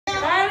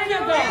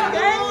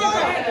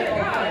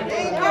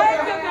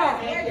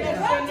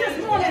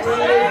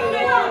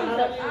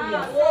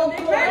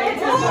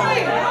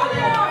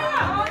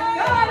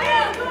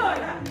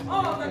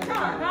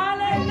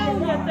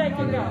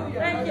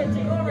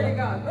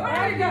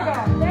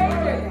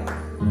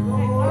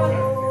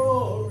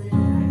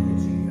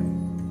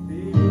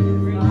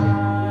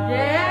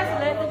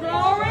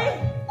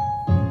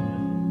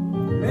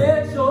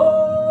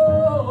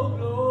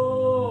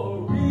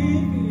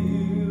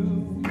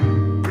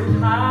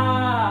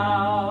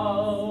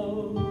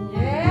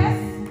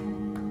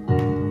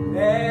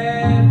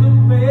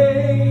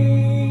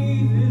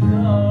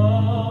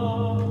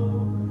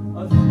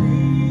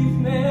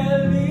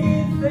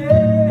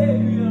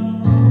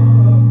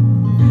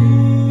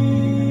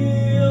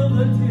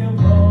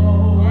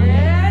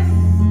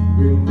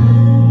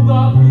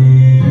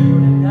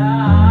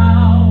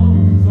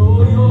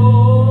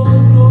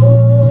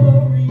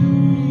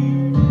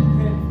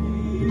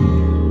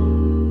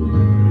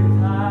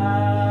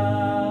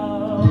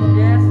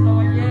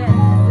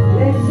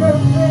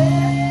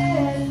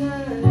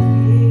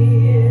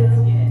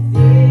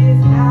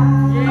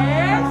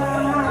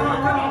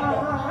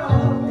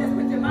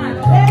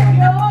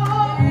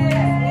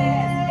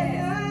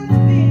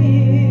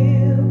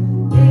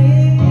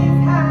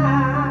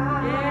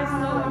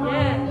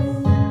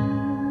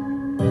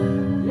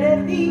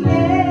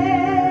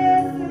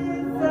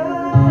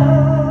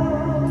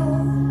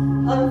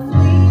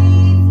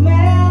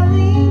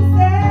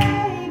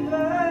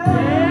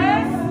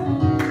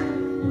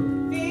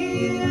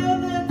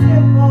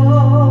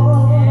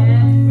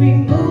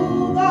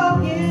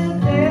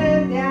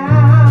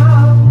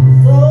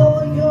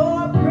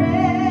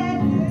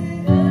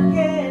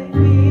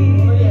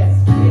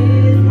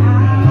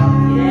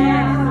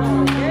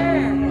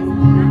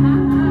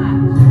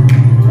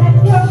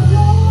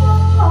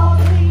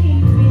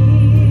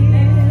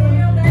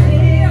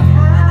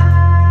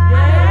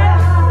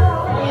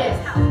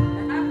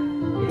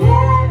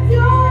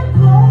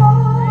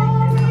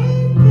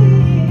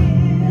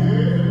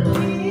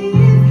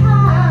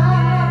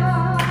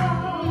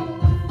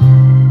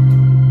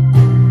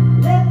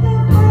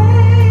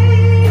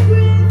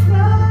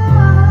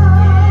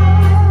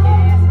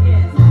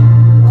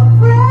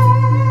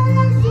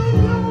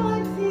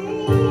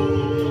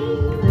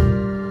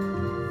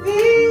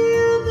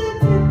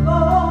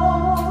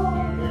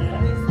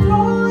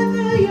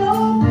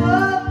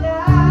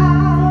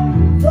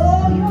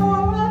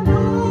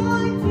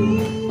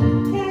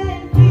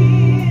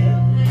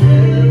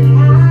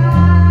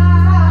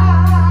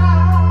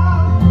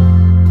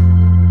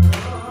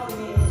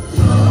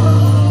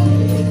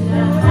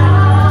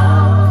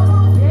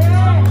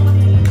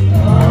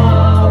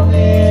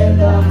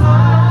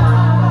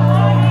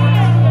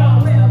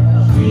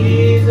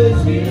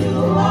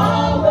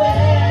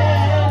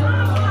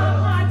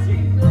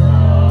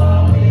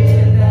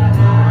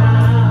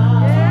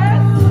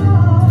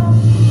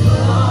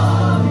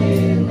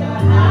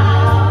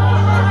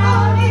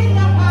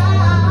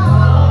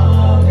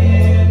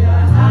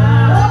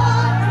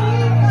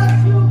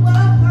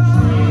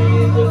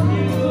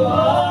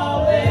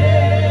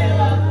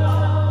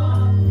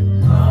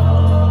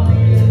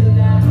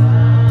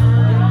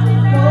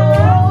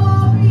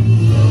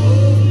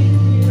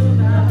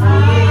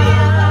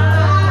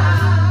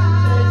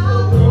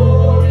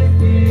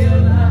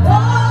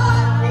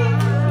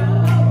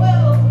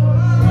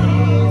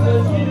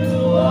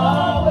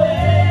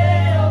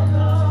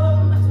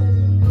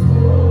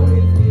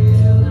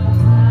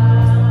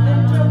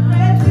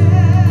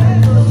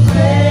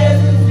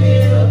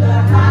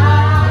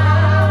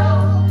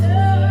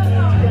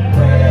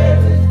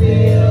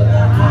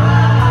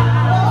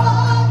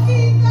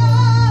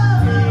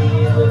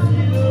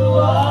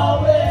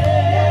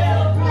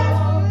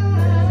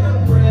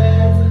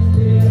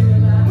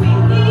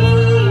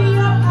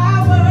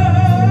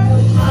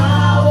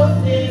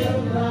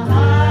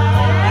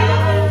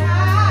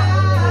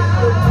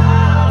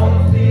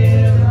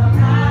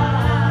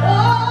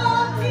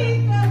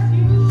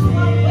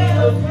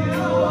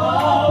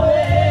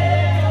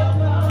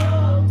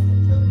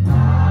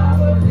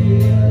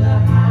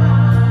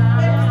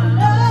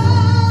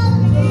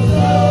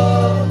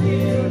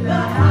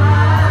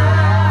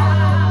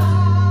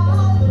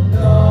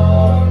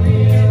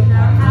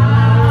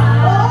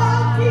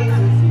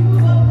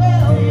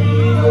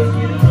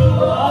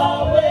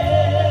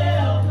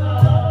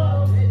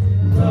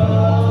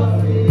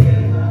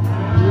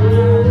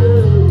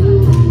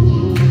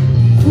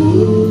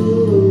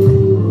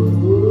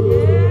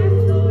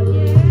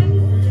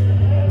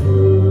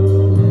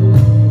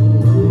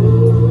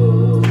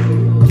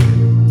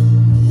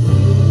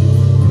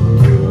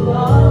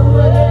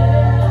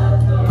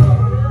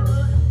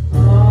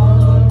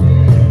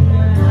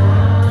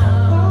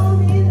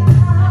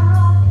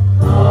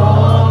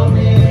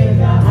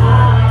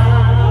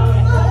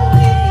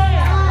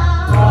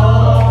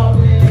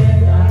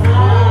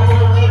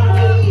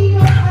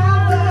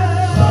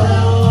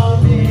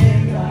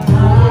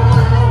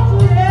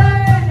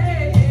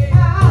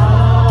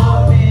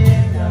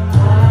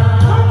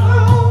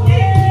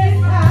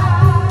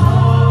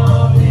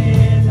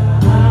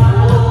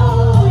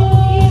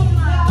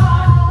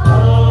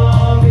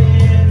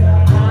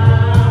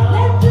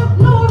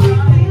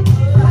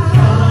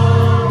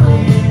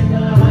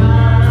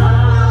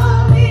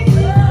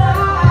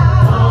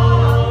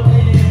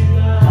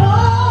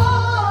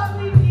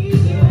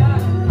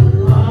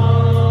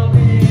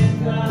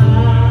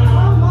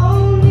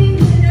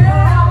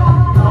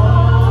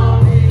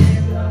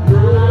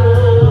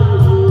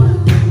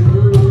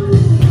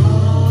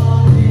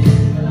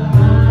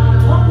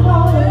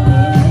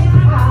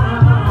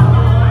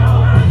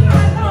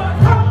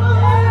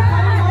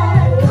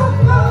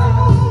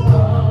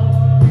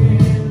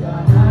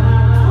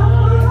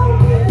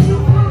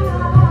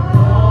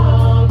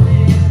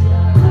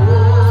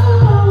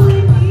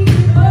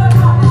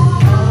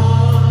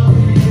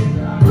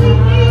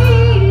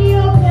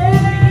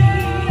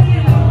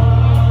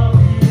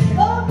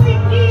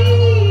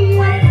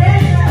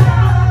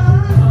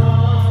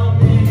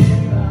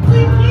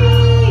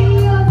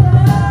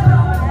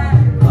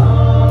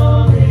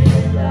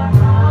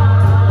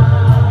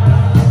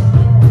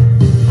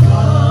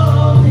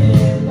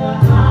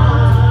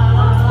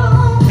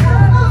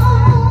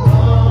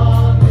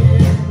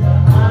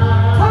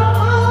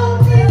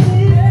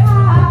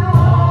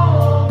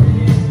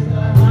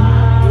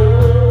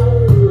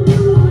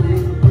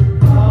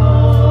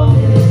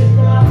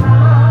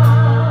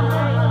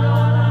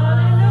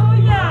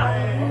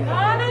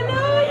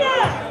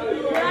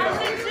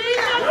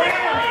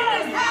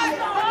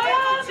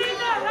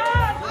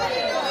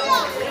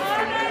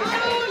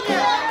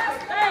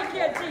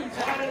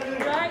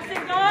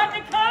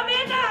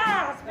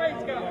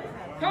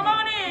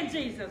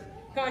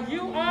Because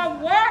you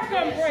are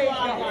welcome, praise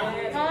God.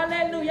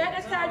 Hallelujah. At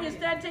this time, you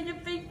stand to your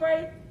feet,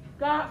 praise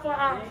God, for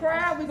our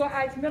prayer. We're going to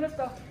ask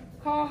Minister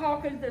Carl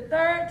Hawkins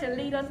III to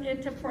lead us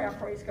into prayer,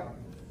 praise God.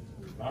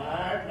 All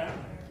right.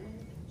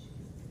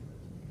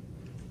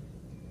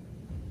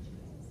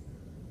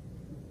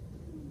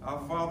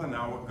 Our Father and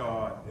our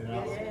God,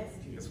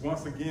 yes.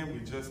 Once again, we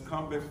just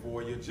come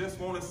before you. Just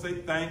want to say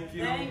thank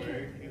you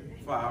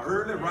for our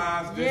early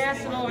rise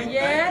this morning. Lord, we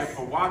thank you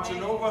for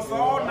watching over us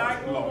all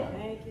night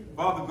long.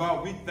 Father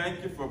God, we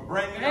thank you for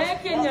bringing us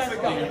once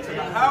again to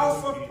the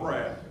house of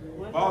prayer.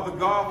 Father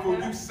God, for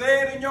you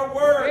said in your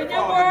word,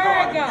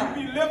 Father God,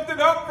 you be lifted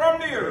up from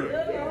the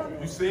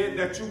earth. You said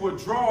that you would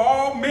draw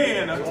all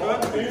men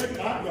unto thee.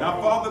 Now,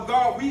 Father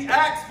God, we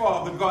ask,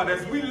 Father God,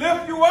 as we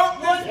lift you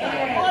up this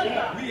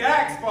morning, we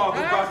ask,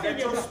 Father God, that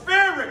your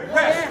spirit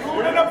rest,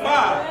 rule, and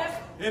abide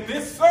in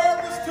this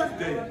service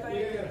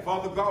today.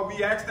 Father God,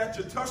 we ask that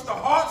you touch the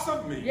hearts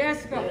of me.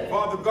 Yes, God.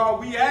 Father God,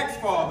 we ask,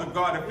 Father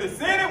God, if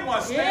there's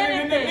anyone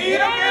standing in the need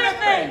of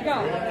anything,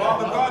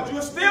 Father God,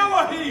 you're still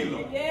a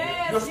healer.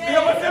 You're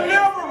still a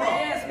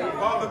deliverer.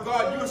 Father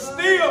God, you're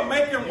still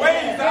making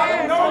ways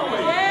out of no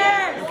way.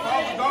 And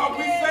Father God,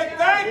 we say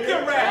thank you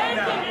right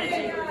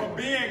now for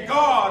being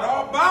God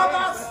all by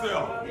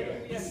thyself.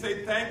 We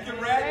say thank you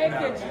right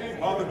now.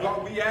 Father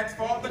God, we ask,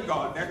 Father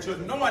God, that you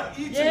anoint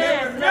each and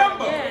every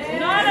member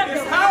in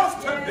this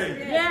house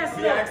today.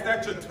 We ask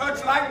that you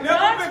touch like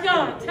never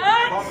before.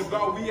 Father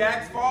God, we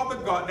ask, Father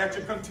God, that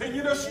you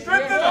continue to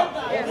strengthen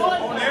us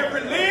on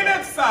every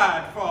leaning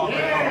side, Father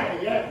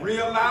God.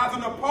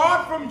 Realizing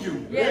apart from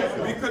you,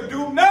 we could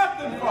do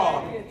nothing,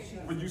 Father.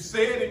 For you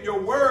said in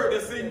your word,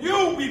 it's in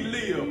you we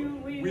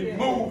live, we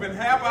move, and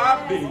have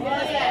our being.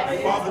 And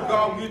Father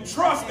God, we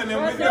trust and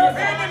we're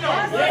depending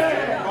on you.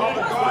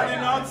 Father God,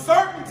 in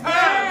uncertain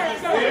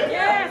times,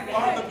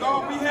 Father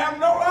God, we have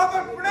no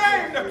other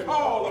name to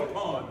call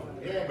upon.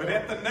 But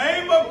at the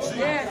name of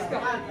Jesus,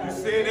 you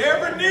said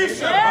every knee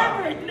shall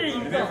bow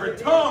and every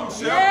tongue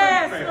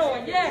shall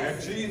confess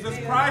that Jesus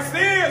Christ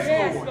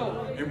is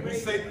Lord. And we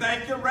say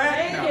thank you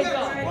right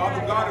now,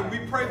 Father God, and we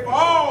pray for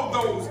all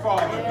those,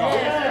 Father God,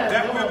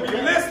 that will be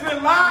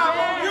listening live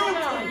on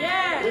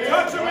YouTube.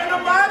 Touch them in a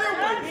mighty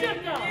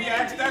way. We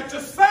ask that you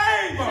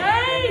save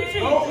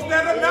them. Those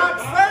that are not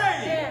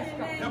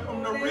saved, help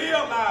them to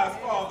realize,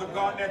 Father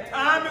God, that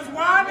time is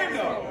winding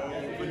up.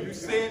 For you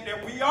said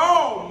that we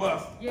all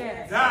must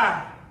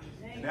die.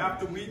 And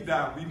after we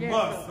die, we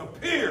must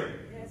appear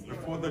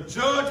before the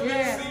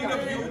judgment seat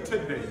of you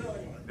today,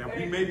 that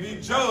we may be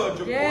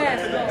judged according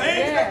to the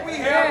things that we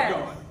have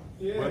done,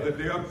 whether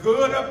they are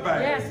good or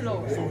bad.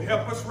 So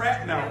help us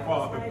right now,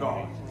 Father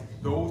God.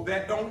 Those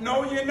that don't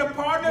know you in the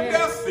pardon of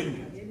their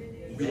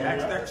sin, we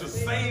ask that you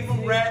save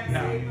them right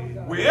now,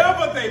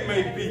 wherever they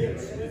may be.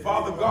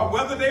 Father God,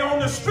 whether they're on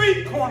the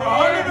street corner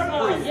under the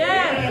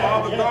bridge.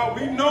 Father God,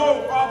 we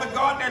know, Father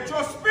God, that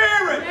your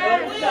spirit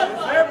is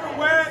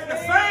everywhere at the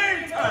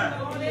same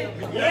time.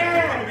 We thank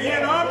you for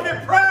being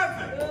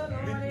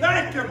omnipresent. We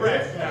thank you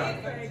right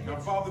now. Now,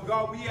 Father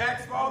God, we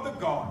ask, Father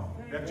God,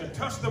 that you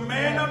touch the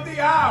man of the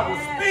hour,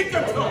 speak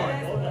unto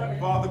him.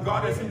 Father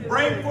God, as he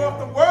bring forth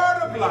the word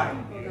of life,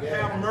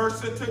 have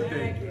mercy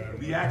today.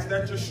 We ask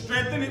that you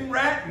strengthen him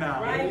right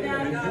now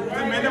and use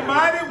him in a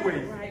mighty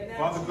way.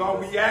 Father God,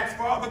 we ask,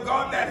 Father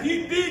God, that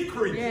he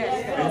decrease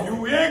and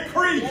you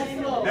increase,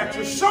 that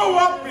you show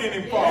up in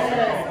him, Father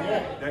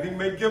God, that he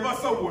may give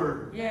us a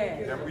word,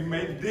 that we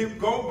may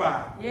go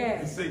by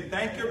and say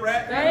thank you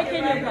right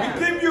now.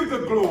 We give you the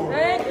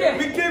glory.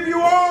 We give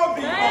you all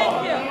the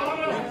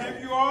honor. We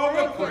give you all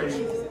the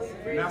praise.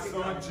 In our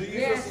Son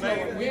Jesus'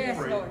 name we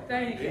pray. Lord,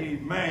 thank you.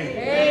 Amen.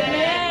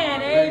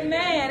 Amen.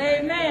 Amen.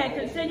 Amen.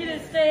 Continue to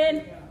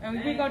stand,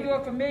 and we're going to do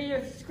a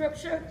familiar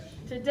scripture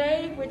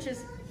today, which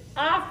is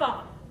our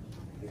Father,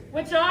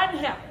 which art in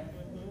heaven.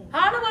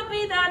 Hallowed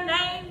be thy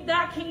name,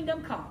 thy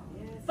kingdom come.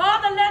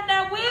 Father, let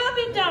thy will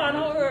be done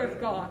on earth,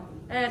 God,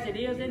 as it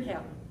is in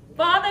heaven.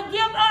 Father,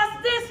 give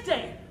us this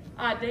day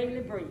our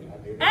daily bread.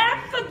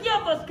 And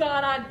forgive us,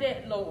 God, our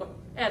debt, Lord,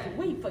 as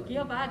we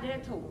forgive our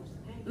debtors.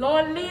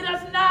 Lord, lead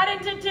us not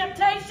into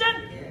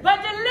temptation,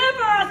 but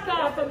deliver us,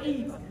 God, from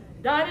evil.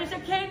 God is your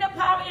kingdom,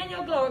 power, and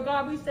your glory.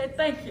 God, we say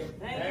thank you.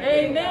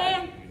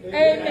 Amen.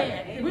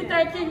 Amen. We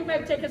thank you. You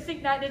may take a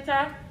seat now at this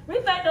time.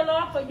 We thank the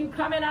Lord for you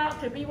coming out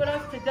to be with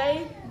us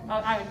today.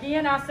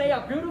 Again, I say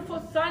a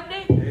beautiful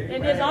Sunday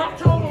in this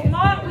October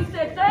month. We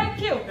say thank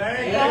you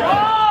for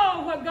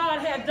all what God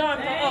has done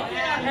for us.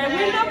 And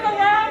we look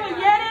around, we're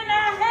yet in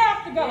our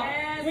health,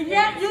 God. We're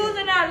yet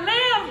using our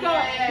limbs,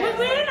 God.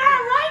 We're in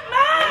our right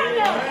mind,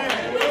 God.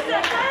 We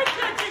say thank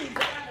you,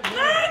 Jesus.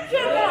 Thank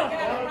you, Lord.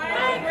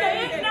 Thank you.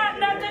 It's not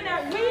nothing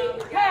that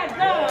we have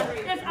done.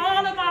 It's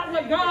all about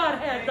what God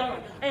has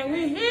done. And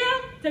we're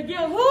here to give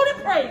who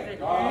the praise.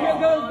 And here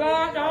goes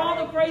God,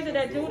 all the praise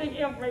that due to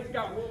him, praise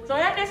God. So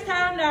at this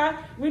time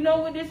now, we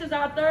know this is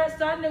our third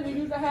Sunday. We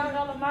used to have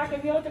Elder Michael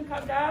Hilton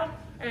come down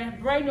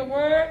and bring the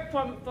word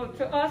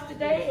to us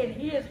today. And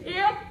he is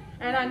here.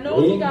 And I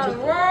know He got a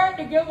word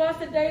to give us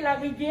today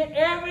like we get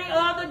every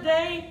other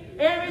day,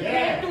 every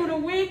day through the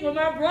week when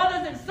my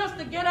brothers and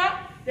sisters get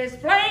up, they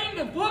explain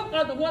the book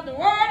of what the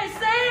word is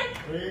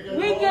saying.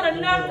 We get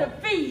enough to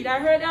feed. I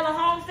heard Ella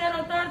Holmes said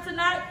on Thursday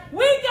night,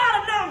 we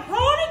got enough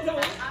Holy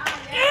Ghost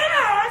in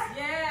us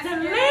to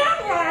live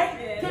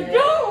right, to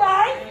do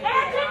right,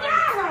 and to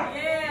die right.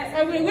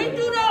 And when we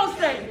do those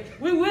things,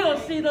 we will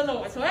see the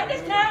Lord. So at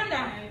this time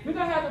now, we're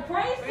going to have a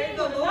praise team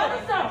with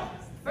another song.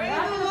 Praise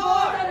the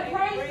Lord. The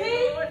praise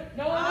team,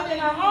 no other than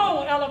our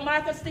own Ella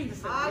Michael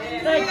Stevenson.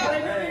 Thank you.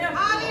 Hallelujah.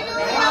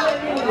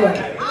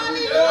 Hallelujah.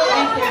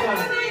 Hallelujah.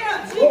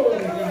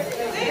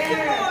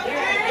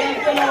 Thank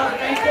you, Lord.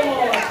 Thank you,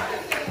 Lord.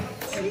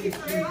 Thank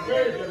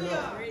you,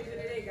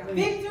 Lord.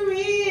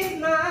 Victory is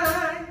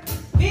mine.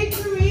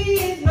 Victory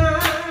is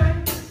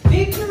mine.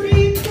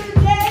 Victory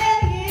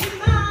today is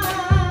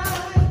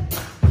mine.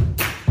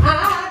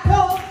 I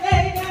told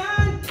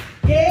Satan,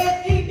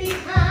 get thee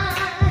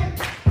behind.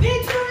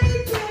 Victory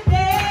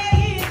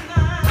today is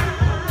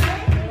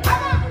mine.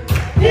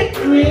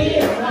 Victory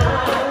is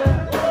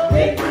mine.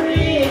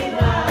 Victory is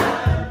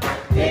mine.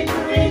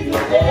 Victory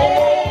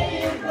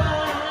today is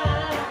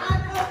mine.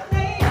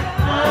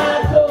 I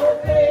told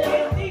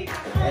Satan,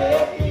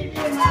 get thee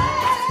behind.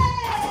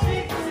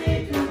 Victory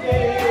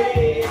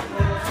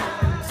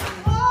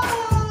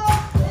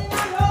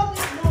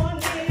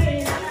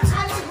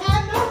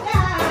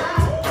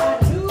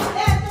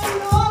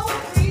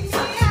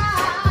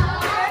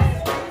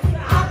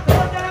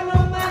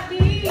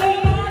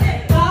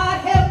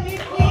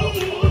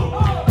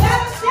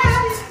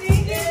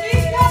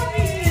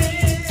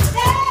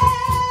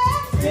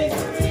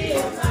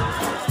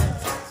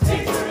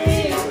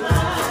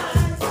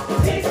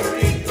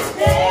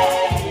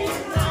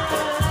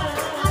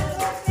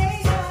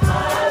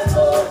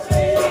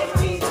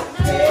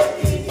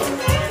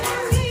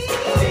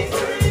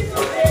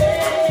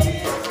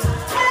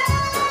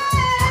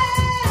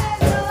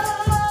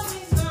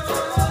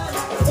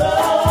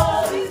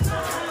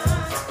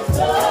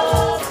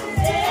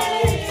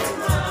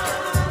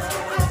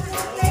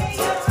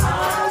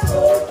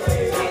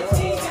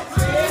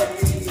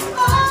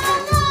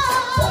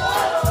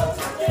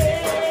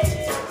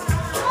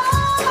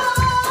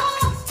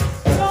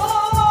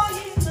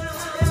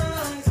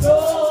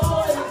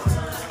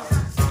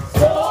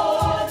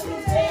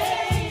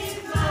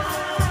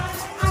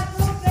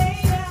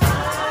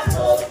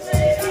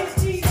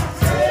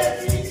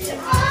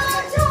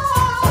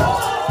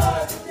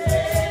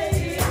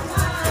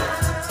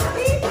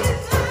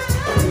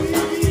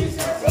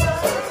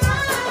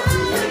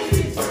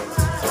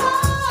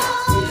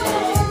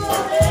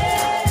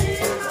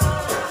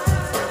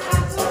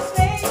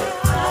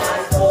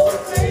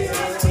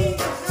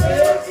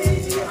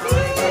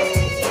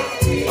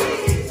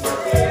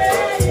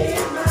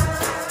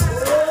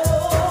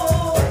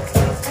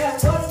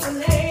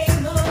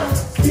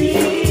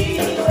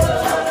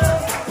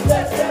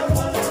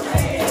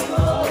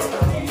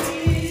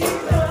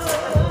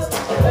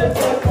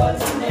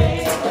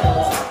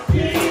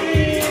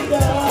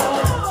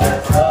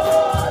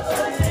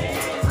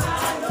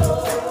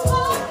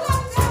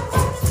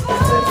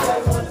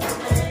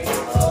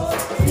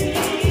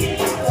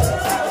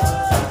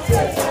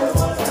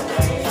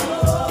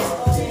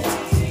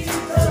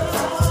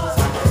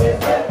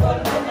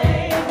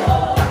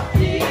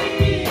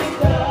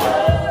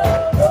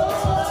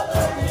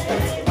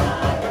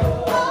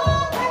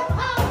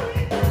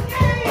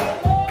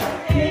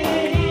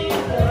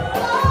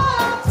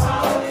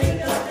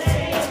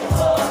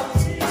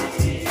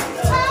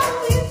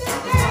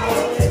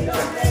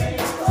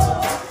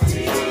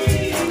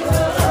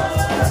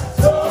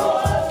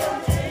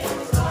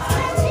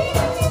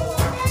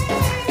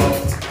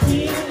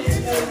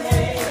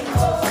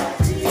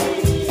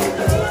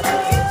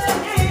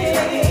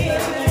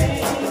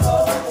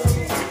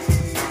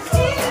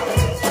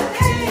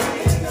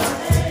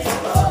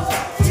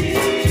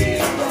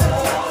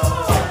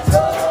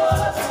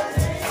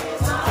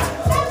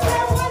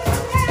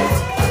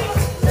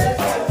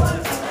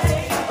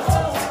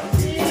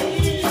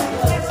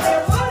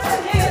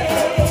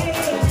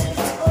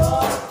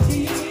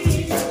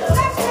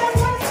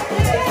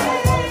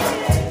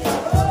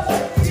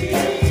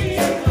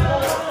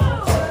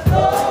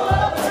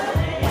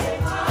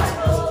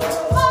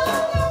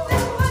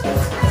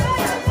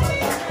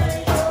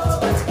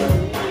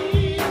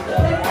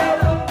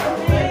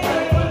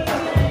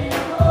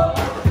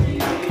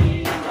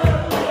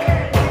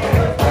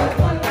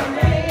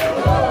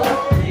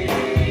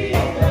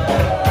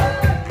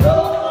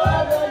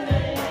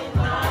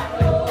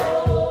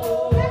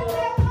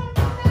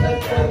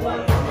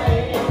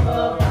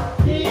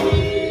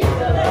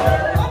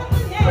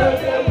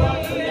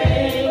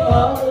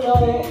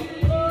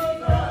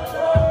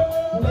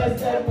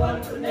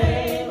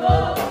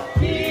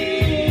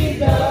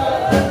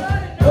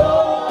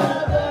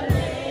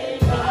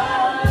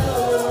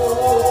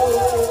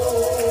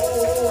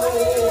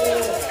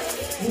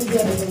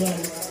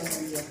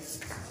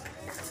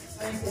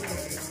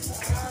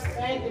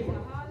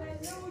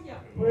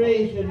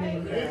Praise your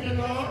name.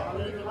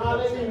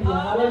 Hallelujah.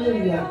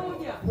 Hallelujah.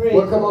 Praise.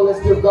 Well, come on,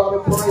 let's give God a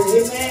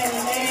praise. Amen.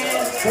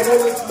 Amen. Come on,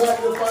 let's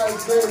magnify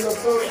his name. The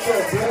first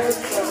bless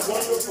that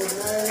wonderful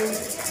name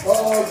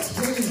of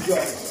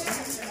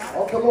Jesus.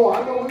 Oh, come on.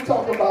 I know we're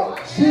talking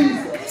about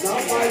Jesus,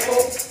 not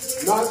Michael,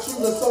 not you.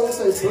 The song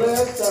say,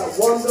 bless that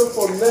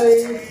wonderful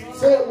name.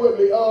 Say it with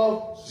me,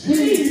 of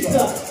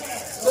Jesus.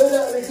 Say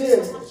that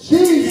again.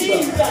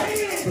 Jesus.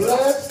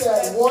 Bless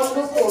that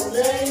wonderful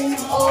name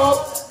of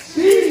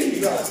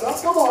Jesus. Now,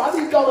 come on. I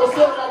need y'all to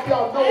say it like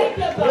y'all know it.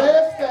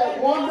 Bless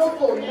that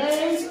wonderful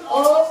name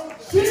of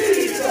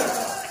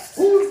Jesus.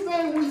 Whose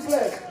name we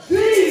bless?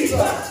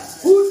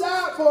 Jesus. Who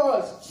died for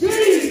us?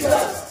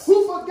 Jesus.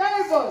 Who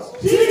forgave us?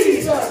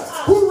 Jesus.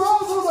 Who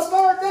rose on the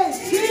third day?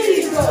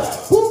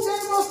 Jesus. Who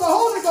gave us the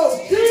Holy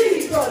Ghost?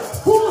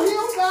 Jesus. Who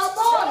healed our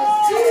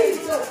bodies?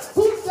 Jesus.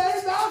 Who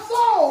saved our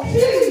soul?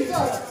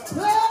 Jesus.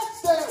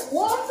 Bless that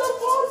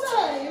wonderful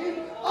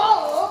name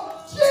of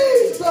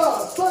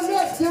Jesus. So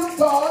let's give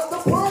God the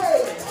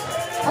praise.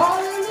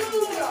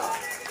 Hallelujah.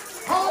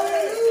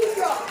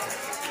 Hallelujah.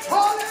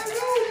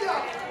 Hallelujah.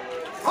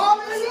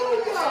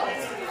 Hallelujah.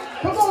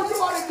 Come on, you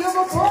ought to give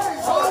him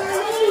praise.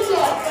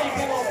 Hallelujah.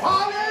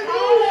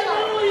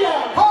 Hallelujah.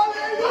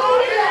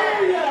 Hallelujah.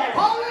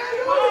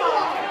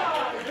 Hallelujah.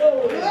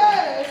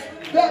 Bless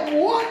that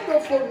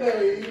wonderful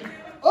name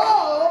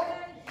of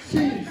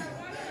Jesus.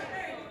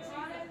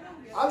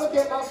 I look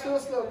at my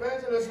sister,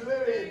 Evangelist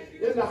Lily,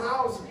 in the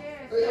house,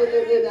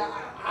 and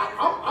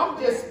I'm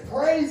just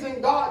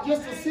praising God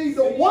just to see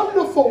the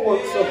wonderful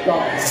works of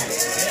God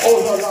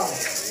on her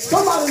life.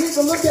 Somebody needs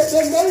to look at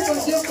their neighbor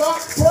and give God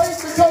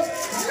praise because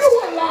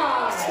you're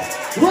alive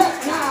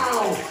right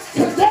now,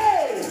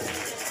 today.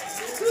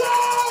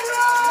 Glory!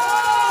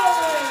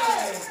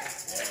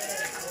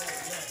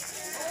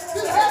 If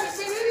it hadn't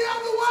been any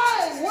other way,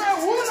 where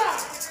would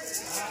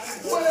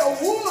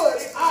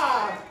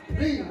I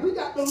be? We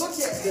got to look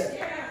at that.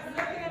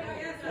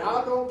 Now, I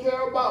don't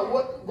care about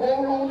what's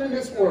going on in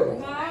this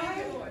world,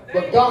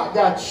 but God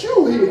got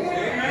you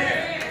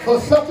here for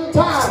such a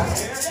time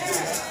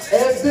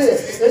as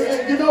this.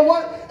 And you know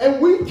what? And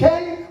we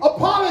can't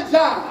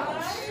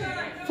apologize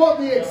for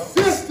the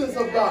existence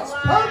of God's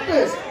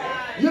purpose.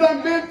 You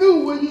done been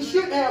through where you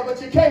shouldn't have, but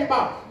you came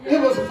out.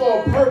 It was for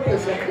a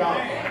purpose of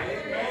God.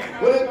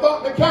 When they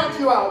thought to count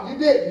you out, you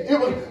didn't. It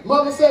was,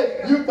 mother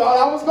said, you thought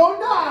I was going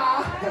to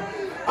die.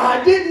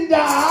 I didn't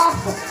die.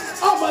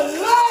 I'm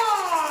alive.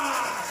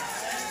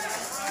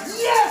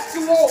 Yes,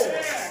 Lord.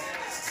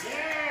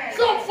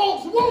 Some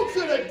folks want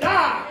you to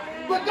die,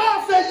 but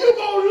God said you're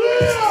going to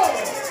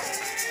live.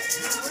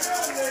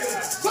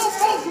 Some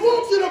folks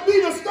want you to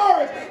be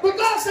discouraged, but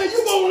God said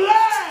you're going to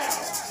laugh.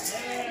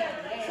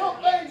 Some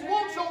things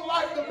want your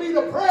life to be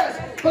depressed,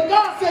 but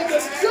God said the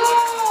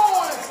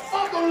joy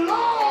of the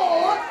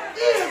Lord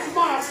is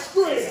my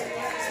strength.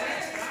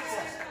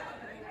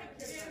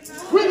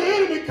 When the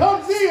enemy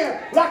comes in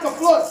like a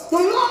flood, the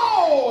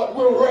Lord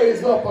will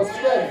raise up a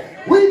standard.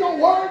 We don't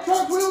worry,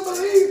 church, we'll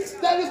believe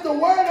that it's the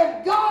word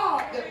of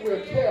God that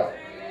will carry.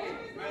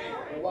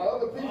 And while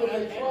other people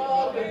may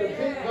try to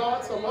defeat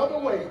God some other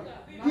way,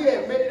 he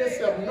had made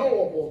himself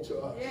knowable to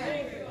us.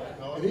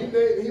 And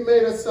he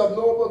made himself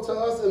knowable to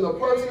us in the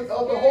person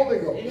of the Holy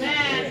Ghost,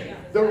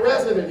 the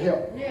resident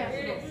help.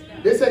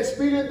 It's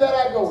expedient that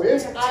I go.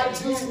 If I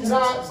do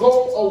not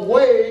go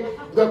away,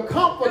 the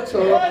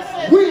Comforter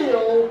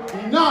will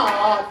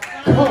not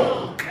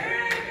come.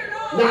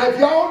 Now, if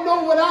y'all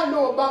know what I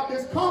know about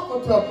this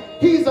Comforter,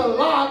 he's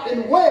alive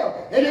and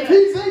well. And if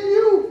he's in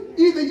you,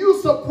 either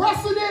you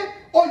suppressing it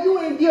or you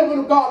ain't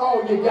giving God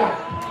all you got.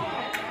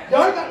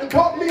 Y'all ain't got to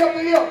talk me up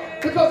in here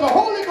because the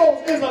Holy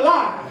Ghost is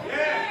alive.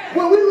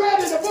 When we read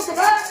in the book of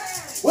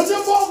Acts, when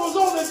them boys was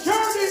on the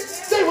journey,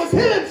 they was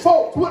hitting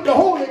folks with the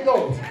Holy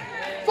Ghost.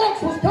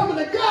 Folks was coming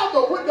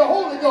together with the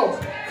Holy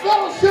Ghost.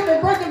 Fellowship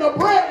and breaking the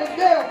bread was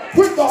there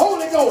with the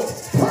Holy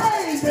Ghost.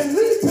 Praise and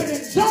leaping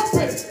and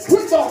jumping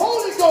with the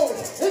Holy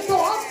Ghost. And so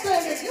I'm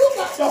saying, if you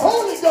got the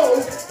Holy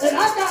Ghost and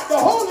I got the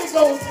Holy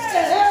Ghost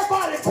and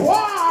everybody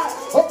quiet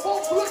or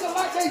folks looking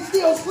like they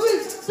still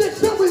sleep, then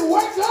should we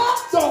wake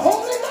up the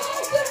Holy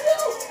Ghost in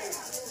you?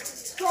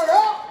 Stir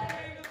up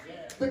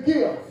the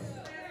gift.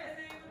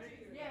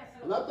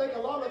 And I think a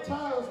lot of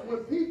times when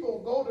people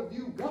go to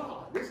view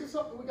God, this is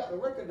something we got to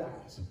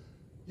recognize.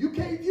 You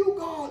can't view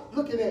God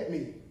looking at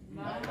me.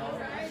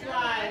 That's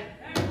right.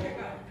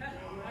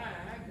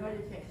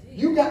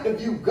 You got to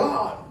view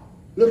God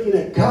looking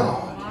at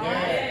God.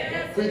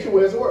 Preacher,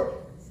 where's the word?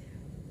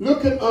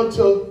 Looking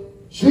unto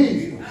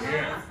Jesus,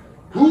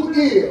 who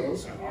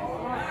is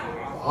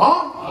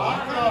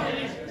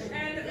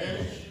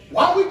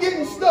why are we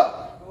getting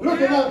stuck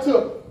looking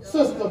unto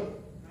Sister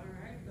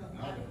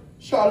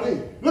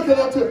Charlene, looking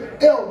unto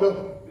Elder,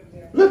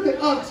 looking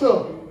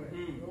unto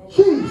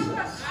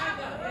Jesus,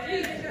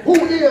 who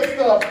is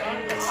the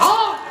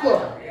author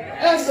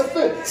and the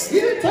finisher. He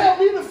didn't tell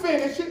me to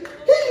finish it.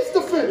 He's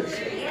the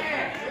finisher.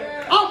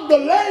 I'm the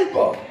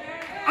labor.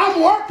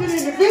 I'm working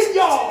in the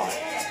vineyard.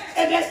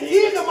 And at the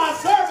end of my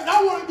service,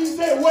 I want to be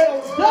said,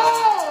 well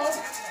done,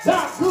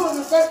 Thou good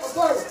and faithful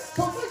servant.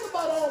 So think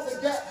about all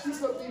the gaps you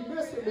could be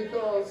missing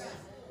because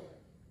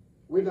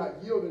we're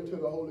not yielding to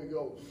the Holy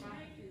Ghost.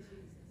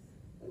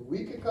 And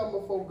we can come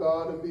before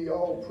God and be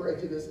all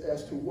prejudiced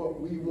as to what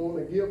we want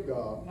to give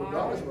God, but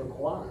God is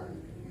requiring.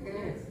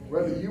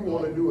 Whether you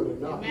want to do it or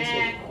not, it's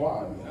a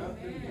requirement.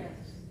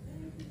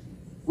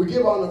 We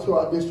give honor to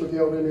our district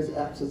elder in his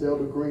absence,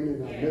 Elder Green,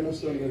 and our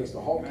minister, Minister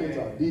Hawkins,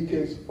 our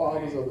deacons,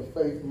 fathers of the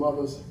faith,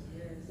 mothers,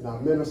 and our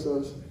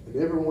ministers, and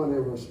everyone in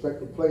their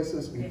respective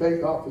places. We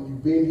thank God for you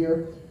being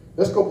here.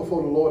 Let's go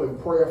before the Lord in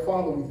prayer.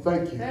 Father, we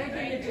thank you.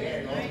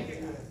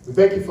 We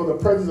thank you for the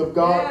presence of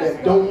God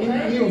that don't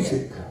need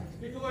music.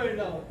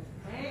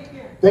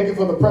 Thank you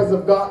for the presence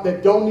of God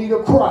that don't need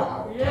a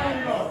crowd.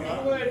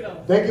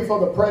 Thank you for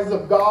the presence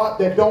of God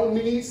that don't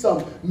need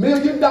some $1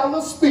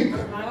 million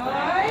speaker.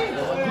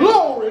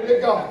 Glory to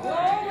God.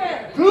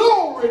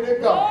 Glory to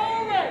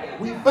God.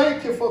 We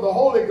thank you for the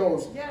Holy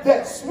Ghost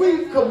that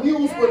sweet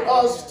communes with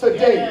us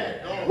today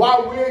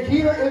while we're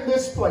here in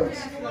this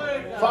place.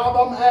 Father,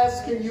 I'm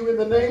asking you in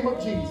the name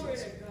of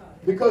Jesus,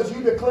 because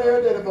you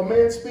declared that if a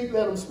man speak,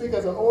 let him speak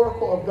as an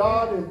oracle of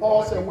God. And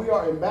Paul said we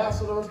are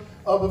ambassadors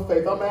of the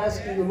faith. I'm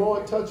asking you,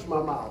 Lord, touch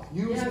my mouth.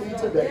 Use me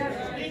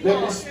today.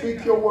 Let me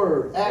speak your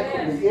word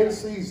accurately, in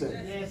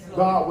season.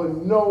 God,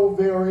 with no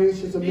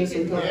variations or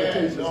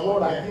misinterpretations.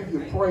 Lord, I give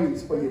you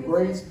praise for your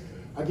grace.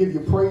 I give you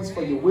praise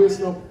for your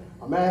wisdom.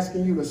 I'm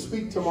asking you to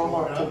speak to my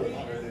heart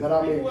today, that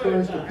I may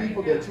encourage the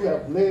people that you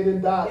have bled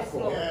and died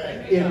for.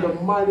 In the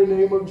mighty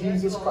name of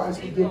Jesus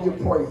Christ, we give you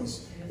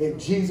praise. In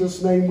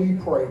Jesus' name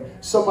we pray.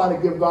 Somebody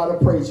give God a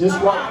praise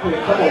just right quick.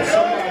 Come on,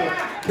 somebody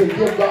can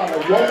give God a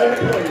one more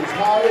praise.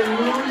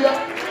 Hallelujah.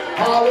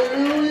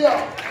 Hallelujah.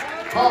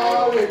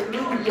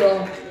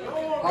 Hallelujah.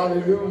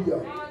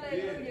 Hallelujah.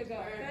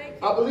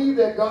 I believe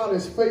that God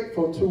is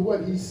faithful to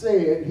what he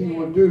said he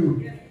would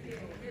do.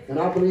 And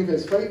I believe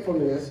his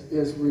faithfulness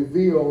is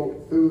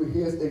revealed through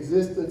his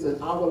existence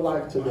in our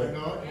life today.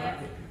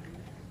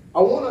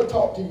 I want to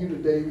talk to you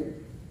today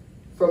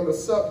from the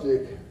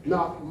subject,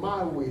 not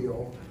my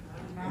will,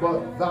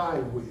 but thy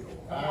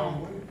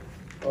will.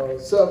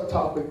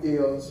 Subtopic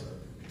is,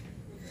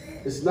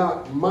 it's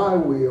not my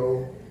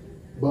will,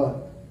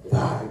 but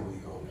thy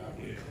will.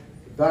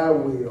 Thy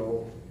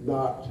will,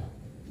 not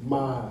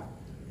my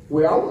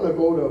will. I want to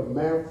go to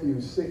Matthew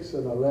 6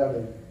 and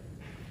 11.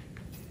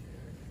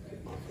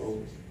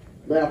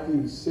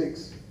 Matthew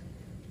 6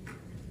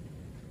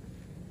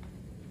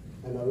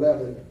 and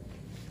 11.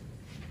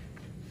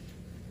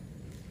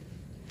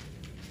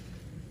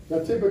 Now,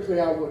 typically,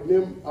 I would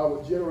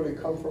generally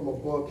come from a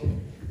book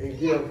and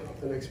give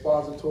an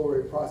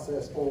expository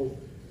process on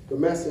the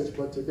message,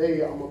 but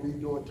today I'm going to be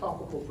doing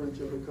topical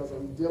preaching because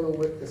I'm dealing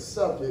with the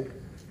subject,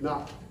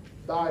 not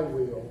thy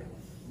will,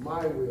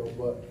 my will,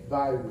 but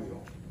thy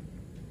will.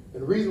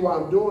 And the reason why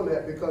I'm doing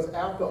that, because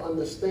after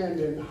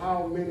understanding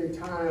how many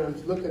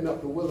times looking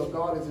up the will of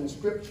God is in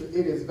Scripture,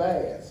 it is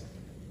vast.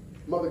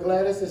 Mother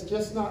Gladys, it's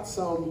just not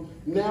some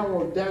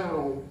narrowed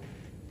down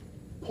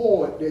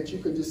point that you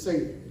can just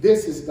say,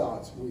 this is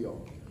God's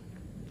will.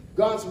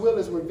 God's will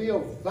is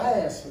revealed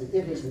vastly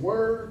in his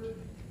word.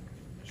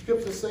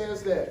 Scripture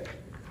says that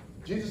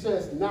Jesus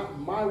says, not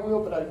my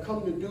will, but I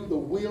come to do the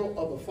will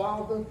of the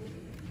Father.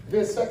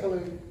 Then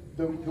secondly,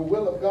 the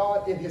will of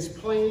God in his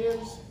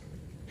plans,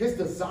 his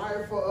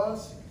desire for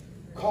us,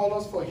 call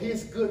us for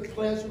his good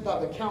pleasure by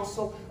the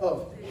counsel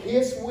of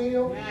his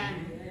will.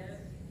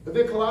 But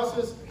then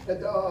Colossians,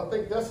 I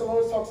think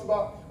Thessalonians talks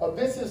about,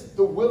 this is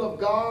the will of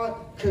God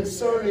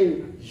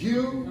concerning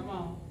you.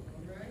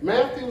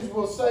 Matthews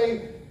will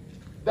say,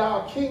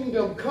 thy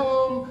kingdom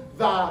come,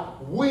 thy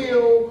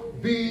will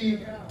be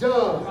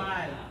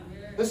done.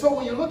 And so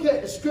when you look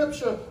at the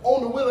scripture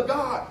on the will of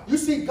God, you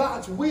see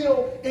God's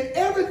will in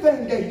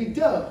everything that he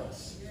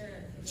does.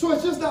 So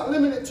it's just not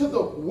limited to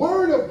the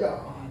word of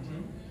God.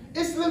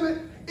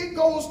 It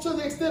goes to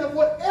the extent of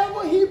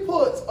whatever he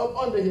puts up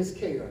under his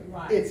care.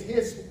 It's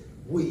his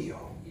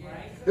will.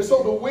 And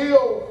so the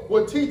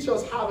will teach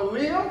us how to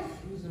live.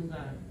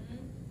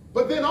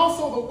 But then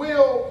also the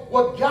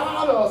will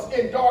guide us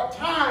in dark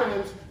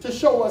times to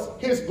show us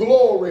his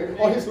glory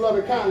or his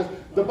loving kindness.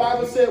 The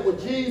Bible said with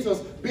Jesus,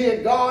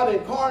 being God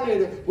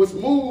incarnated, was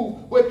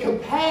moved with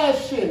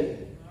compassion.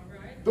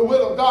 The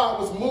will of God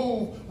was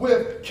moved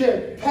with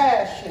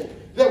compassion.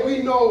 That we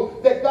know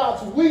that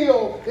God's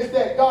will is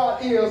that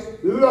God is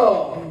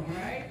love.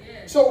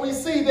 So we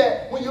see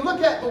that when you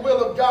look at the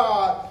will of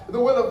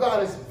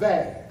God is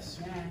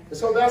vast. And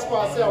so that's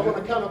why I say I want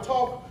to kind of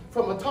talk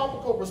from a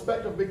topical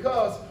perspective,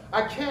 because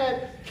I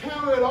can't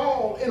count it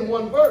all in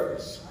one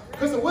verse.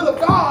 Because the will of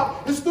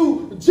God is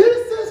through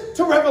Genesis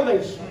to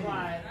Revelation.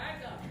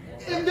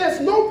 And there's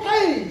no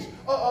page,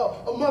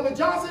 Mother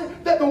Johnson,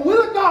 that the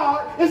will of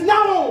God is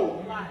not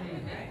on.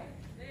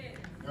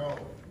 No.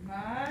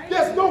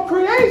 There's no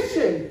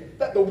creation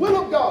that the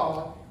will of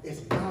God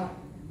is not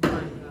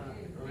on.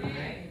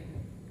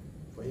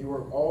 For he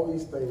worked all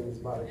these things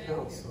by the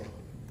counsel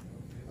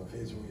of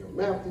his will.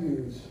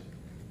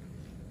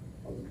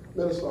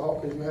 Minister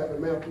Hawkins, you have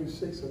in Matthew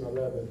 6 and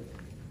 11.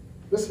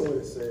 Listen to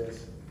what it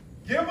says.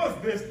 Give us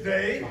this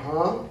day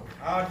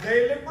our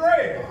daily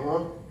bread.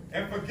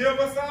 And forgive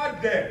us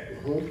our debt,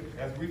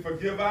 as we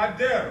forgive our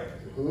debtors.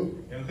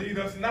 And lead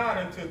us not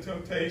into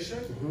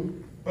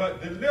temptation,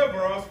 but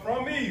deliver us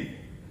from evil.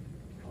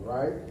 All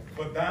right.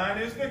 For thine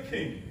is the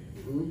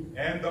kingdom,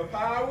 and the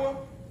power,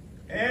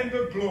 and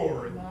the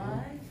glory,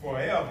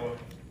 forever.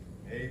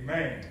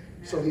 Amen.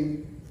 So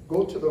he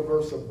go to the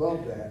verse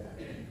above that.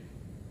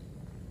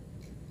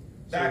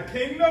 Thy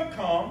kingdom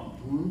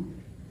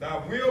come,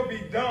 thy will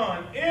be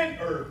done in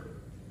earth,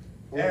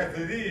 as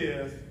it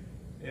is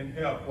in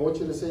heaven. I want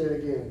you to say it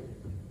again.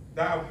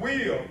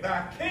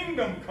 Thy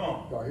kingdom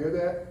come. Y'all hear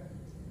that?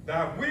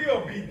 Thy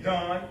will be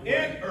done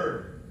in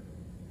earth,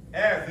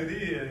 as it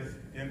is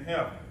in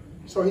heaven.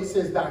 So he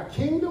says, thy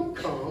kingdom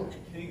come,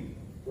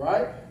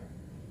 right?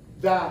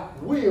 Thy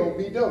will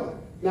be done.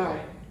 Now,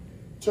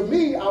 to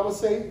me, I would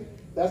say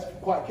that's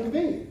quite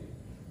convenient.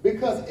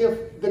 Because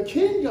if the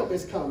kingdom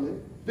is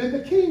coming, then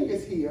the king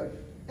is here.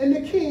 And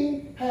the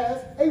king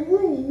has a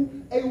rule,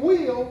 a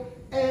will,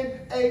 and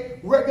a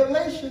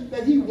regulation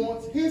that he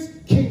wants his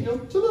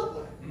kingdom to look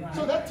like. Right.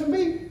 So that, to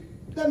me,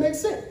 that makes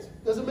sense.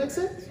 Does it make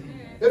sense?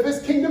 If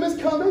his kingdom is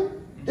coming,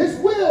 his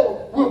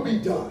will be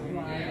done.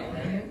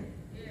 Right.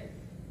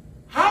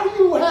 How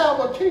do you have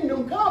a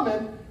kingdom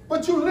coming,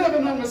 but you're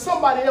living under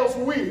somebody else's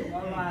will?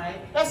 Right.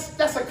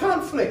 That's a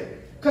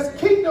conflict. Because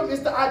kingdom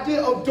is the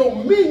idea of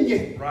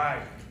dominion.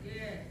 Right.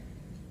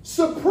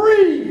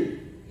 Supreme.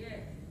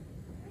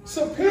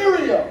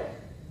 Superior.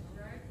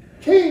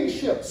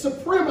 Kingship,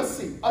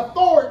 supremacy,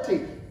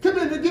 authority. Come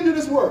in to give you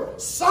this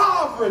word.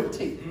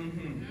 Sovereignty.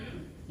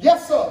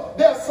 Yes, sir.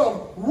 There's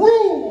some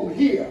rule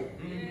here.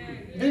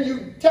 Then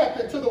you tap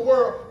into the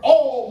word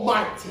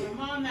almighty. Come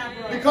on now,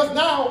 bro. Because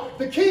now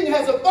the king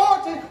has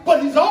authority,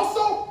 but he's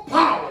also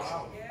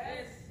powerful.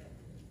 Yes.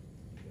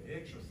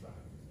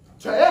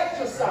 To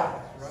exercise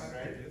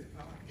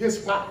his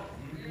power.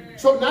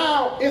 So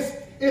now it's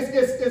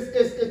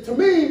to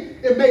me,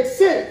 it makes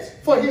sense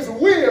for his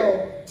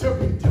will to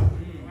be done.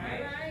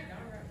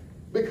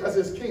 Because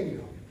it's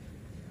kingdom.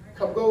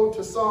 Come go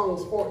to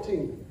Psalms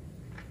 14.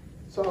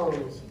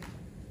 Psalms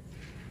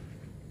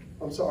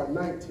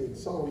 19.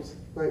 Psalms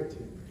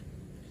 19.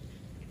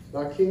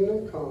 Thy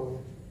kingdom come,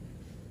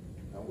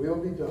 thy will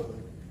be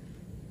done.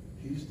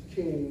 He's the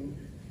king.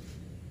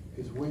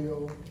 His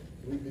will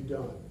be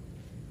done.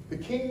 The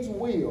king's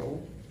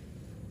will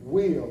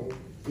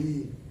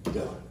be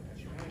done.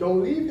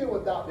 Don't leave here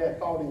without that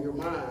thought in your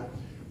mind.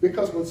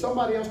 Because when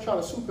somebody else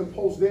tries to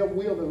superimpose their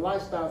will and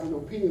lifestyles and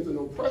opinions and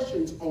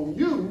oppressions on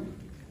you,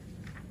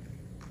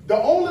 the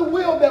only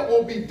will that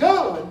will be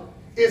done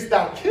is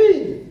thy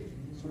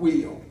king's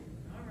will.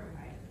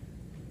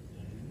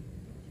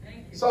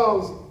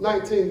 Psalms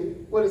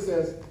 19, what it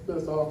says,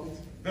 Minister Hawkins?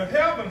 The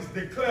heavens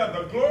declare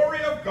the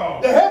glory of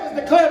God. The heavens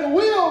declare the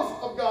wills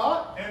of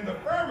God. And the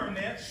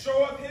firmament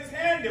showeth his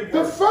handiwork.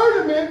 The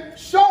firmament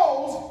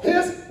shows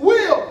his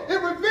will.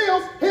 It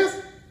reveals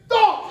his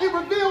thought. It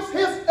reveals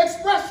his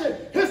expression,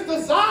 his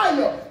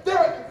desire.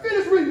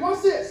 Finish reading.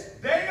 What's this?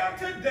 Day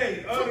unto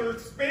day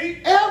uttereth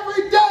speech.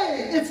 Every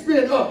day it's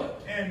been uttered.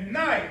 And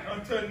night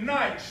unto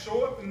night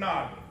showeth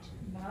knowledge.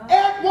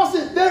 And once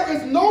it, there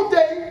is no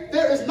day,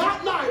 there is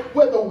not night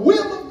where the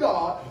will of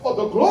God or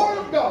the glory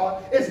of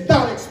God is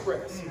not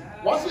expressed.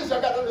 Watch this,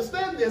 y'all got to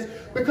understand this,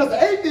 because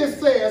the atheist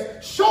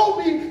says, show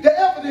me the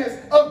evidence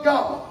of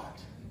God.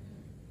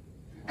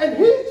 And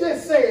he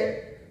just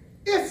said,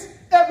 it's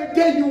every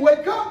day you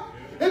wake up,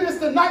 and it's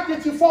the night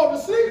that you fall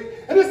asleep,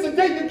 and it's the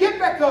day you get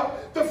back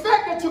up. The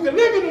fact that you can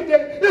live in the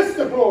day, this is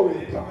the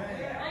glory of God.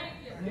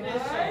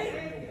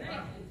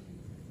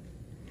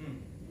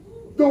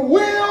 The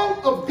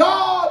will of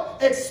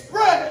God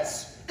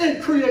expressed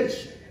in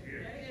creation.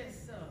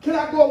 Can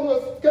I go a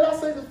little, can I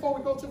say this before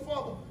we go too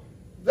further?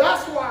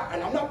 That's why,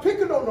 and I'm not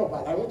picking on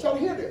nobody, I want y'all to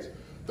hear this.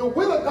 The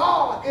will of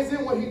God is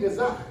in what he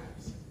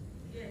designs.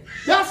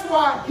 That's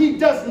why he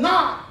does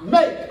not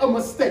make a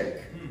mistake.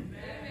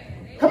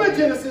 Come in,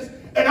 Genesis.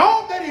 And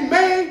all that he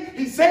made,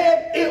 he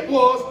said it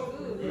was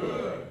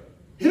good.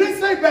 He didn't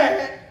say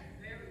bad.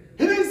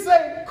 He didn't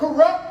say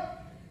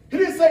corrupt. He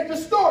didn't say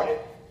distorted.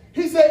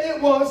 He said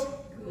it was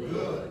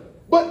good.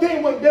 But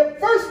then when the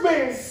first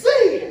man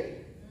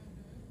sinned,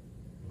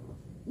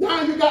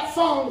 now you got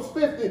Psalms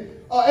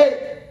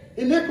 58,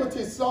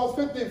 iniquity, Psalms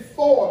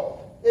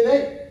 54 and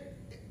 8.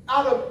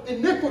 Out of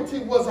iniquity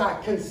was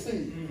I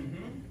conceived.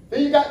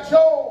 Then you got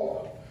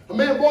Job, a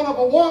man born of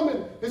a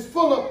woman is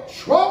full of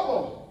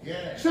trouble.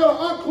 Yeah. Shall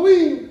an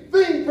unclean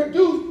thing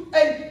produce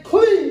a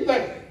clean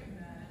thing?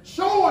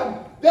 Showing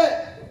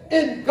that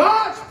in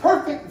God's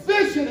perfect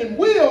vision and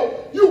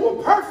will, you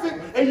were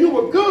perfect and you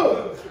were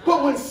good.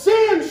 But when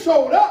sin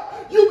showed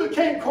up, you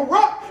became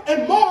corrupt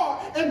and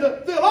marred. In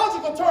the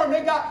theological term,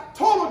 they got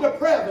total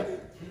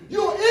depravity.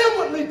 You're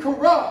inwardly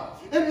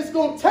corrupt. And it's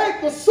going to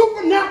take the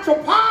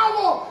supernatural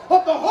power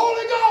of the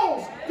Holy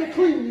Ghost to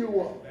clean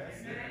you up.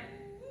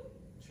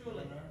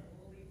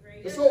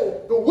 And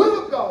so the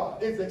will of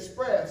God is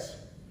expressed.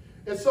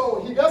 And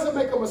so he doesn't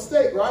make a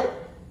mistake, right?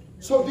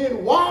 So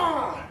then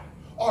why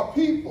are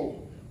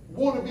people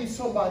want to be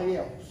somebody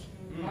else.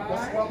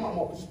 That's why I'm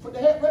going to just put the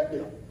hat right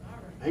there.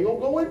 I ain't going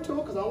to go into it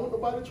because I don't want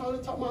nobody trying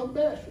to talk my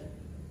bashing.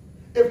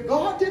 If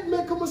God didn't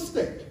make a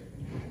mistake,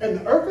 and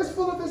the earth is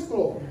full of his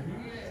glory,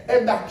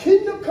 and thy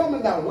kingdom come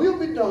and thy will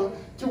be done,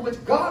 to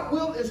which God's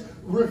will is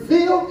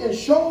revealed and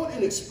shown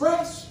and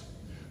expressed,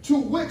 to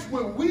which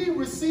when we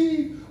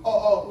receive,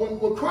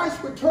 when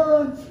Christ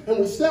returns and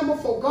we stand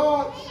before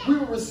God, we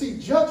will receive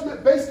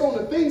judgment based on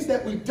the things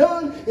that we've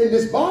done in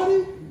this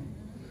body.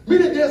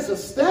 Meaning there's a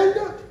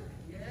standard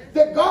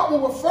that God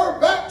will refer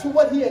back to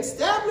what he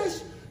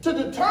established to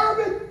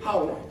determine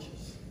how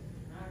righteous.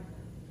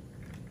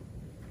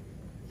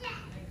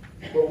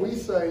 But we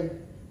say,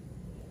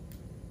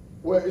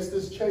 well, it's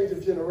this change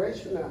of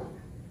generation now.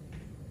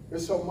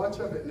 There's so much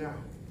of it now.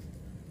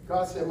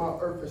 God said my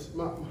earth is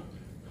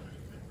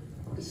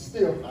it's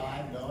still,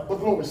 my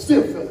glory is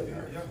still filling the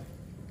earth.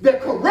 The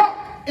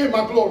corrupt in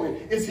my glory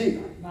is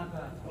here.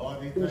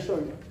 Let me show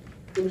you.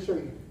 Let me show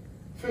you.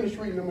 Finish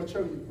reading, I'm going to show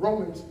you.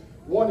 Romans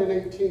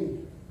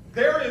 1:18.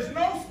 There is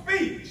no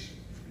speech,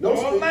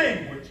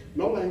 language,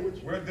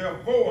 where their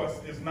voice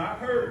is not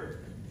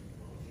heard.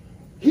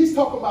 He's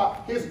talking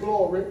about his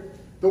glory.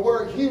 The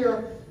word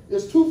here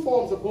is two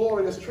forms of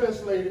glory that's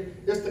translated.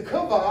 It's the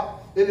kavod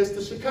and it's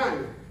the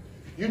Shekinah.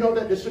 You know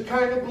that the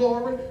Shekinah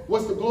glory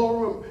was the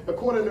glory,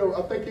 according to,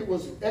 I think it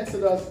was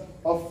Exodus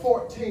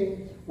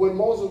 14, when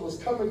Moses was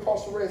coming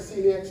across the Red Sea,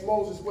 and he asked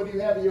Moses, what do you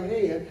have in your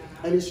hand?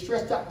 And he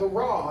stretched out the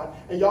rod.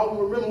 And y'all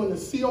remember when the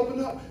sea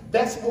opened up?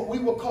 That's what we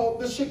would call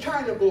the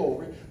Shekinah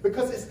glory,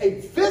 because it's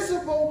a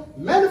visible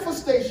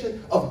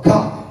manifestation of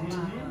God.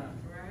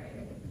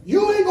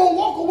 You ain't going to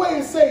walk away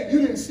and say, you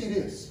didn't see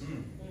this.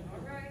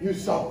 You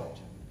saw it.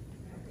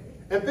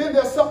 And then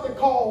there's something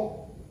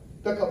called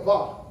the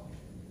kavod.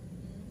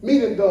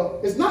 Meaning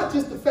it's not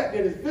just the fact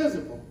that it's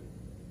visible,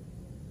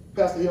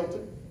 Pastor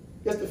Hilton.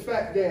 It's the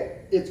fact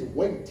that it's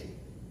weighty.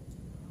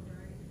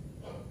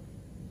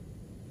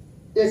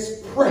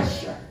 It's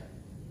pressure.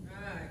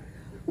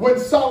 When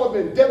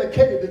Solomon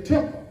dedicated the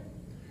temple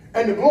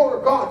and the glory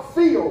of God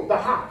filled the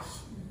house,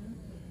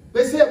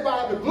 they said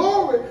by the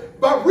glory,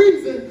 by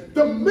reason,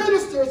 the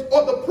ministers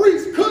or the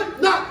priests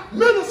could not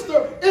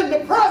minister in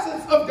the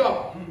presence of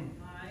God.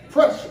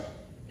 Pressure.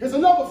 Here's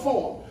another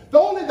form.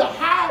 Only the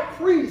high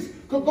priest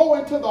could go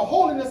into the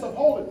holiness of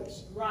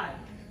holiness. Right.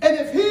 And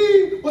if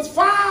he was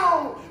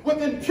found with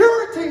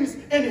impurities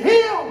in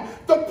him,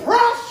 the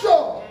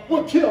pressure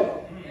would kill him.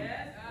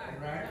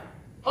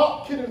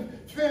 Hopkins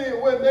and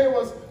Finney, when they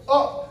was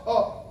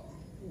up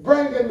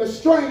bringing the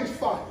strange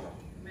fire,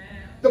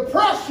 the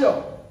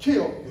pressure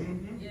killed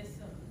him. Yes,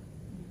 sir.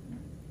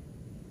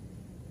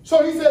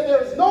 So he said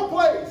there is no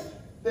place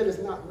that is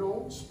not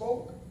known,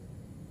 spoke,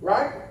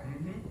 right?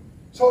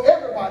 So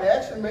everybody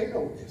actually may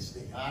know this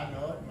thing. I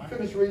know it.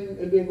 Finish reading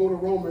and then go to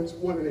Romans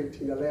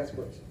 1:18, the last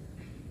verse.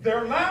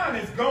 Their line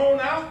is gone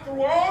out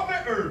through all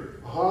the earth,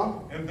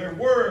 and their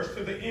words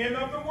to the end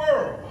of the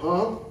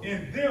world.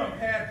 In them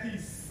hath he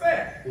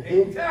set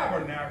a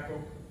tabernacle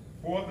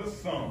for the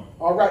sun.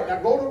 All right, now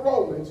go to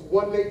Romans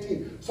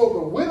 1:18. So the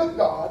will of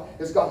God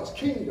is God's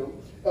kingdom.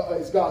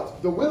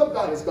 The will of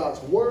God is God's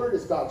word,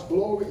 it's God's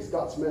glory, it's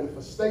God's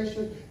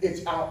manifestation.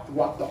 It's out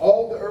throughout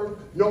all the earth.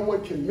 No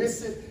one can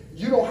miss it.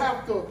 You don't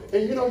have to,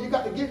 and you know,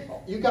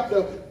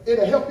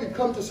 it'll help you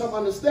come to some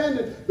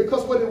understanding,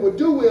 because what it would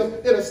do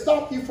is it'll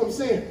stop you from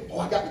saying, oh,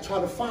 I got to try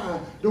to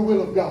find the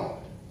will of God.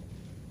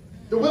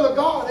 The will of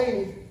God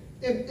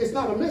it's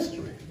not a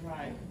mystery.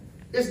 Right.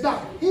 It's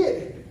not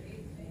hidden.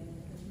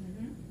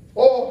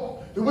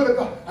 Oh, the will of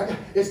God, I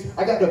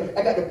got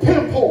to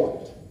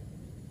pinpoint.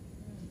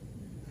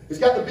 It's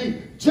got to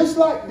be just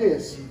like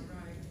this.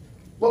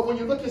 But when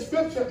you look at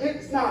scripture,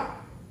 it's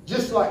not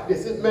just like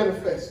this. It's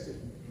manifested.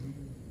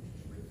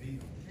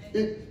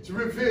 It's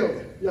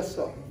revealed. Yes,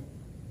 sir.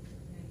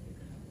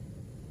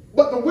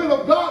 But the will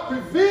of God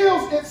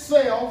reveals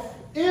itself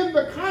in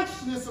the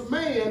consciousness of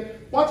man.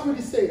 Watch what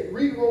he said.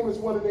 Read Romans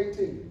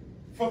 1:18.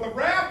 For the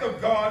wrath of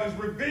God is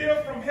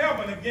revealed from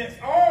heaven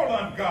against all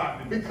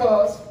ungodliness.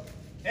 Because?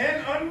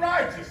 And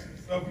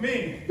unrighteousness of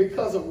men.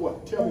 Because of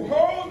what? Tell me. Who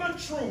hold the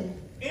truth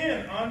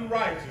in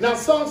unrighteousness. Now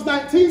Psalms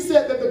 19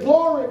 said that the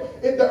glory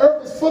in the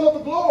earth is full of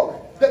the glory.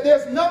 That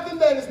there's nothing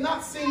that is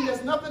not seen,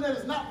 there's nothing that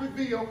is not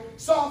revealed.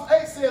 Psalms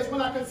 8 says,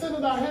 when I consider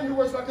thy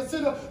handiworks, when I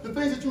consider the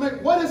things that you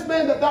make, what is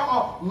man that thou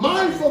art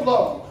mindful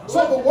of?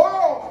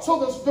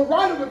 So the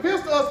writer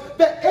reveals to us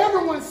that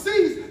everyone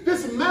sees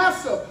this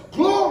massive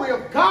glory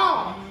of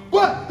God.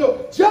 But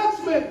the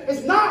judgment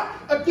is not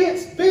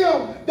against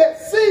them that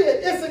see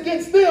it, it's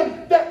against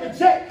them that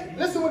reject it.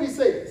 Listen to what he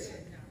says.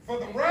 For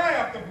the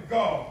wrath of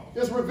God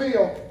is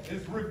revealed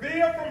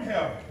from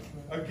heaven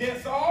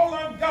against all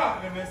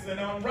ungodliness and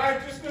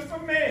unrighteousness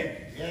of men,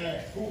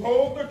 who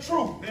hold the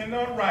truth in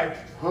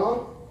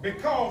unrighteousness.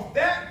 Because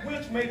that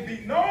which may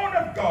be known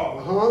of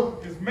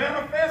God is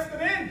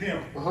manifested in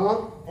them,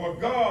 for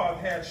God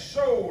has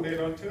showed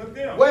it unto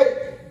them. Wait,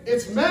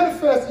 it's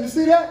manifested. You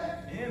see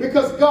that?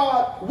 Because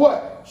God,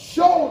 what?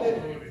 Showed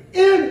it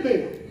in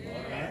them.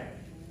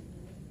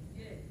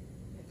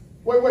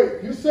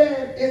 Wait. You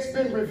saying it's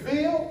been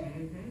revealed?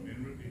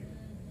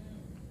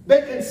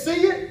 They can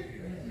see it?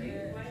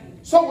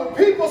 So when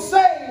people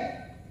say,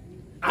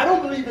 I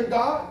don't believe in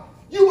God,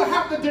 you will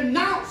have to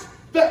denounce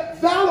that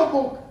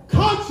valuable,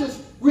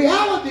 conscious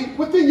reality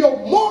within your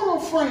moral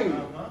frame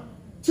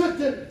to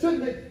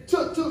literally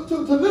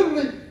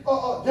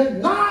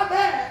deny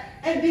that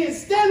and then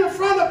stand in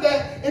front of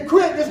that and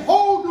create this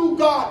whole new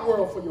God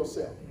world for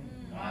yourself.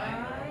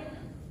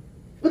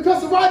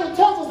 Because the writer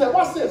tells us that.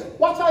 Watch this.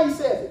 Watch how he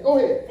says it. Go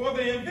ahead. For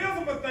the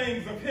invisible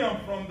things of him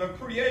from the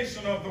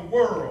creation of the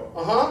world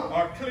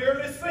are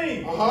clearly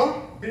seen,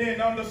 being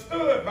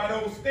understood by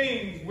those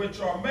things which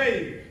are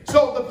made.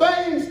 So the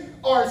things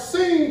are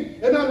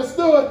seen and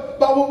understood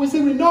by what we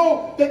see. We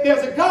know that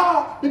there's a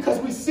God because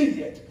we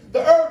see it.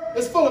 The earth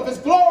is full of his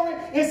glory.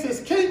 It's his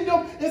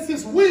kingdom. It's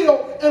his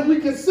will. And we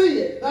can see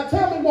it. Now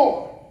tell me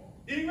more.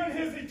 Even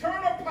his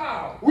eternal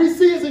power. We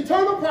see his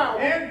eternal power.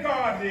 And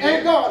Godhead.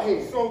 And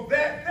Godhead. So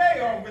that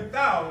they are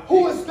without.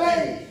 Who is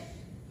they?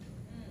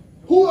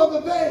 Who are the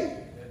they?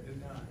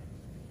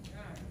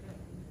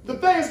 The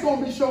they is going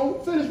to be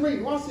shown. Finish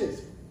reading. Watch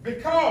this.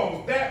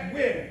 Because that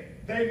when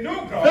they knew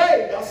God.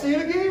 They. Y'all see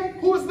it again?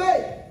 Who is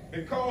they?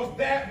 Because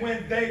that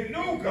when they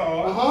knew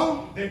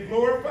God, they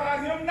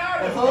glorified him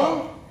not as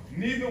God.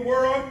 Neither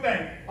were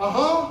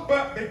unthankful,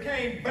 but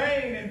became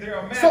vain in their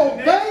imagination. So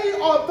they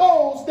are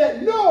those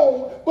that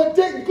know but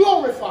didn't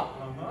glorify.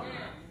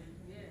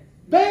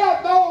 They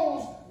are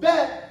those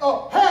that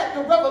had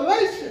the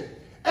revelation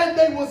and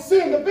they were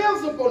seeing the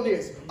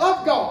visibleness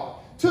of God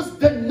to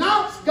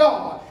denounce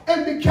God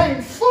and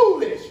became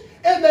foolish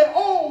in their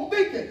own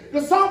thinking.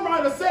 The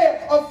songwriter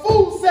said, a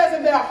fool says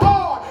in their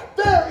heart,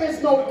 there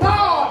is no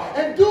God,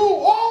 and do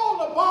all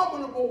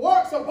abominable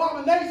works,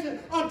 abomination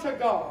unto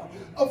God.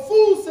 A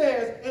fool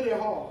says in their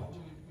heart,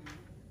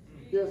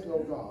 there's no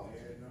God.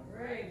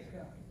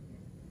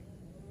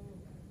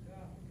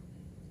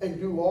 And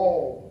do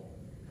all.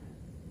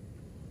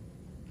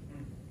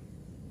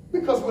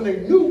 Because when they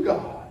knew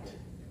God,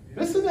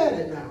 listen at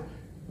it now.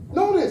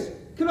 Notice,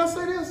 can I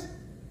say this?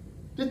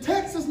 The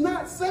text is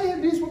not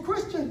saying these were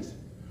Christians.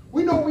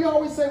 We know we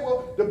always say,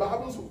 well, the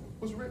Bible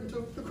was written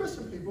to the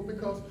Christian people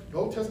because the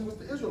Old Testament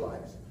was the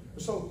Israelites.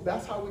 So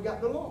that's how we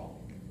got the law.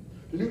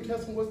 The New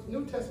Testament was the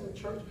New Testament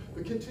church,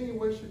 the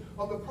continuation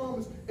of the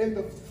promise in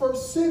the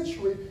first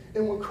century.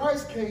 And when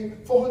Christ came,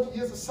 400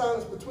 years of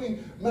silence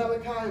between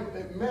Malachi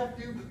and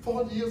Matthew,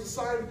 400 years of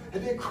silence.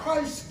 And then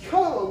Christ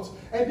comes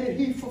and then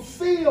he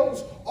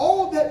fulfills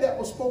all that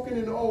was spoken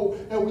in the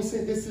old. And we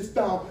say this is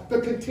now the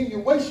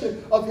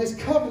continuation of his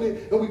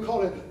covenant. And we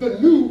call it the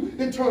new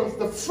in terms of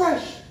the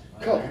fresh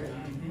covenant.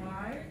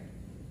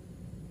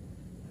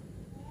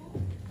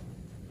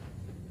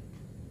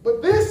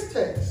 But this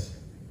text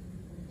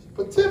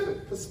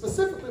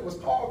specifically was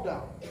carved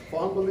out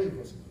for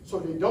unbelievers. So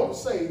they don't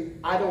say,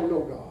 I don't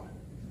know God.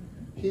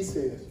 He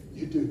says,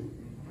 you do.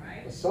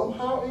 But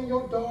somehow in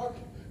your dark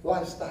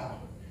lifestyle,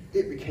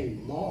 it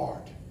became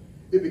marred.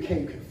 It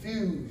became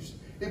confused.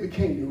 It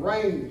became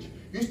deranged.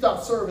 You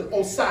start serving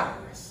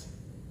Osiris.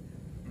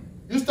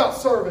 You start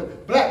serving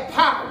black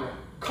power,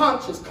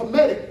 conscious,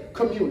 comedic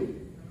community.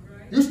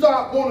 You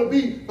start wanting to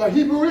be a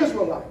Hebrew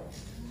Israelite.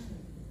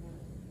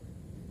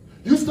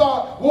 You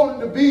start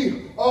wanting to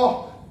be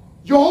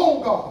your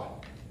own God.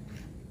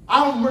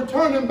 I'm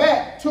returning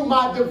back to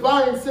my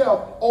divine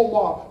self,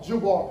 Omar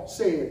Jabbar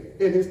said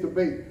in his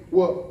debate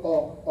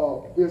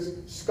with this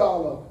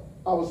scholar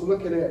I was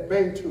looking at,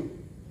 Bantu.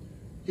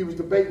 He was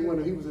debating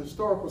when he was a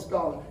historical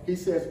scholar. He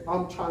says,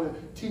 I'm trying to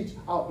teach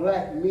our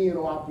black men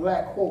or our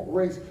black, quote,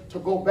 race to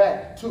go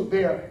back to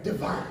their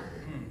divine.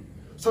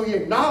 So he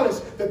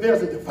acknowledged that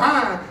there's a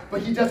divine,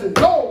 but he doesn't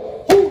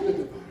know who the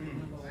divine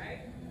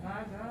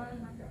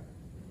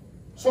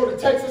is. So the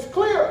text is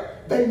clear.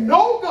 They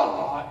know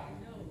God,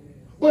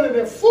 but in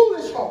their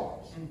foolish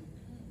hearts,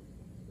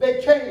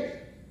 they can't.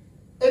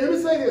 And let me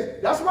say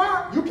this. That's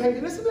why you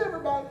can't listen to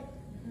everybody.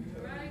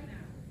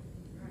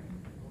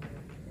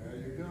 There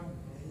you go.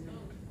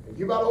 And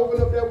you got to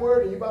open up that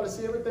word and you got to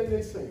see everything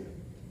they say.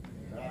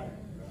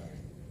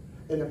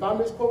 And if I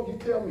misquote, you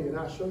tell me and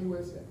I'll show you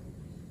where it's at.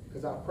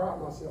 Because I pride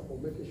myself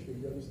on making sure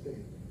you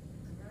understand.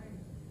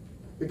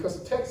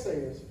 Because the text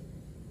says,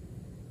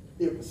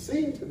 it was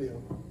seen to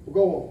them. Well,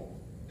 go on.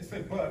 It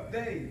said, but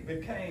they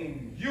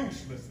became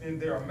useless in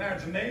their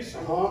imagination,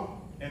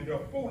 and their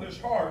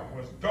foolish heart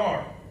was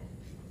dark.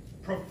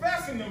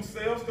 Professing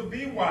themselves to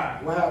be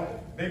wise,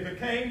 they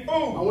became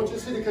fools. I want you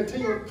to see the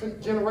continual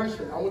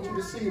generation. I want you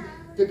to see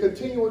the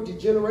continual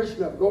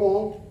degeneration of it. Go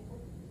on.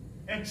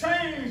 And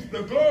change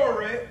the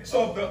glory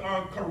of the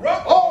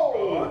uncorruptible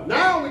God.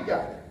 Now we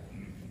got it.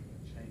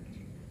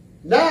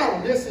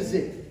 Now this is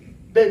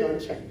it. They done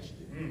changed it.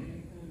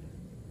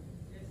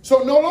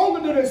 So no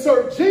longer do they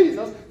serve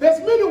Jesus. There's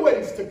many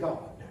ways to God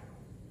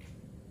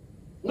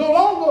now. No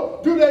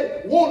longer do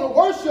they want to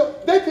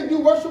worship. They can do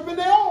worship in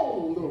their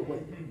own little way.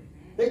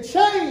 They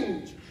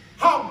change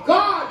how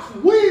God's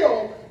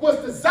will was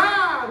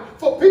designed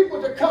for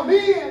people to come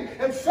in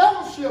and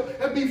fellowship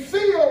and be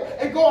filled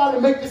and go out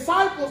and make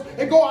disciples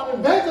and go out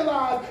and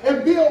evangelize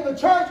and build the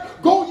church.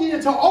 Go ye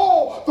into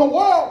all the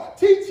world,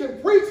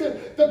 teaching, preaching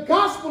the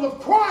gospel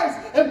of Christ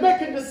and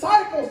making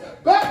disciples,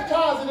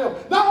 baptizing them,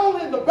 not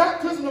only in the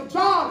baptism of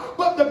John,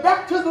 but the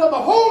baptism of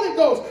the Holy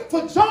Ghost.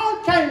 For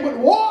John came with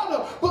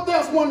water, but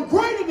there's one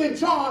greater than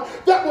John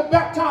that will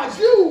baptize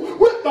you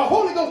with the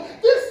Holy Ghost.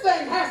 This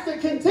thing has to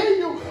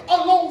continue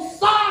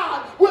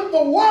alongside with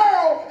the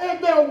world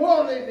and their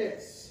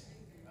worldliness.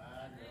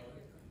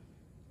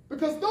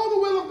 Because though the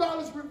will of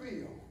God is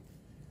revealed,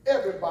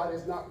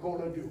 everybody's not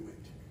going to do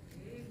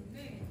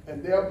it.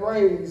 And their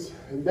brains,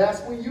 and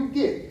that's when you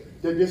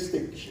get the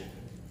distinction.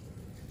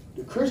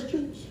 The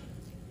Christians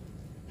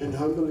and the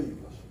unbelievers.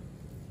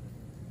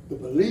 The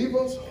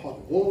believers are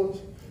the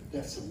ones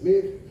that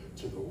submit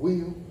to the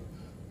will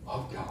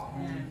of God.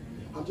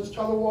 I'm just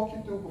trying to walk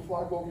you through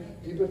before I go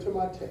deep into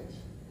my text.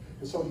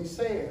 And so he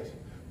says,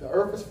 the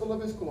earth is full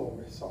of his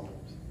glory, Psalms.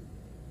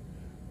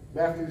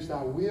 Matthew,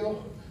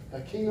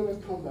 thy kingdom has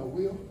come, thy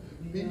will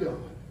be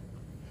done.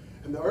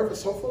 And the earth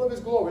is so full of his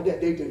glory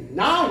that they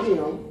deny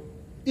him,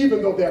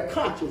 even though they're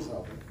conscious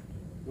of it.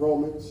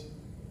 Romans.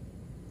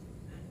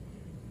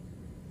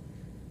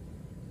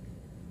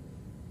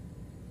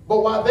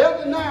 But while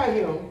they're denying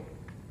him,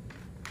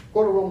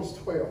 go to Romans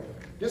 12.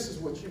 This is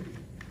what you do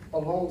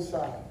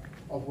alongside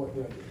of what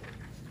they're doing.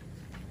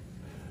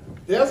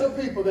 There's a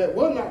people that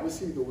will not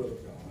receive the will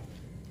of God.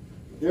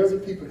 There's a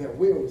people that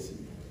will receive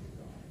the will of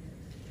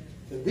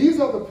God. And these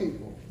are the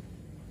people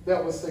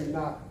that will say,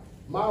 not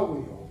my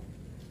will,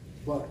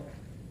 but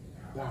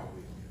thy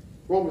will.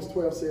 Romans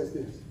 12 says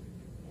this.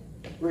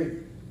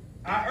 Read.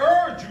 I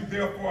urge you,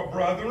 therefore,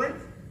 brethren,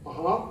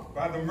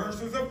 by the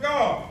mercies of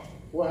God,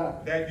 what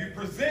happened? that you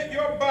present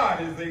your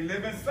bodies a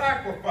living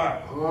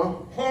sacrifice,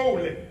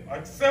 holy,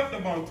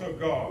 acceptable unto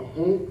God,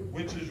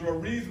 which is your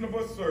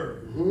reasonable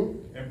service.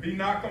 And be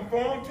not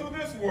conformed to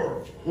this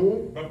world,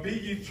 but be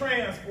ye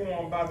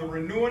transformed by the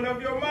renewing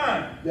of your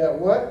mind. That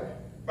what?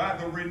 By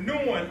the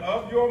renewing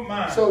of your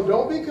mind. So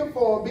don't be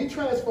conformed, be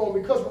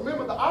transformed, because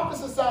remember the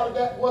opposite side of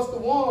that was the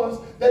ones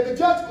that the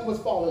judgment was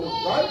falling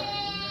on, right?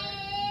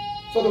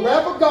 So the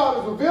wrath of God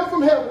is revealed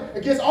from heaven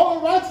against all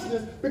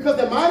unrighteousness because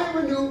their mind ain't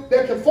renewed.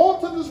 They're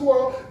conformed to this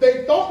world.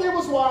 They thought they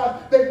was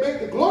wise. They made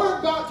the glory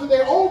of God to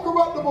their own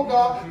corruptible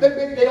God. They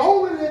made their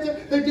own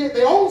religion. They did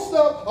their own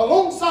stuff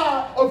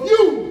alongside of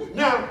you.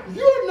 Now,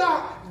 you're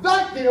not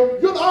like them.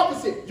 You're the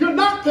opposite. You're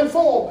not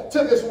conformed to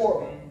this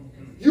world.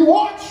 You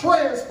are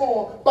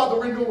transformed by the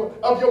renewal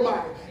of your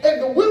mind.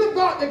 And the will of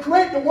God that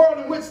created the world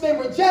in which they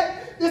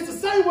reject is the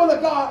same will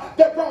of God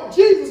that brought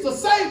Jesus to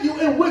save you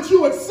in which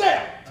you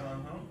accept.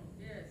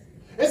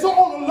 And so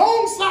on the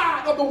long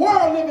side of the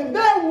world living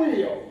their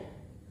will,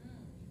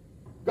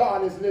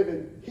 God is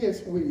living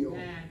his will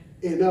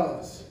in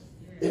us,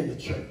 in the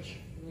church.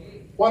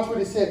 Watch what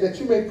he said, that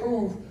you may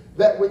prove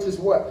that which is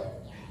what?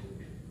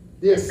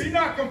 Yes. Be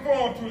not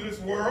conformed to this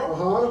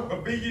world,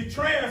 but be ye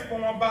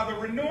transformed by the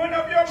renewing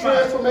of your mind.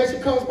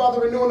 Transformation comes by the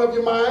renewing of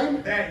your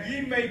mind. That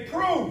ye may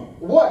prove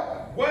what?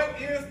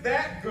 What is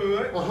that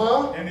good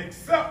and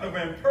acceptable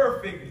and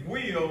perfect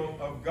will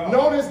of God.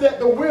 Notice that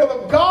the will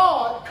of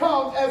God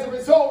comes as a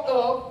result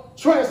of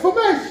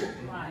transformation.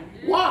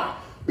 Why?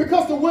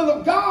 Because the will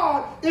of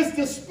God is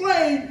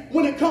displayed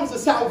when it comes to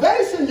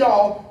salvation,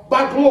 y'all,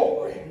 by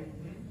glory.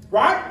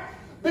 Right?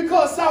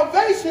 Because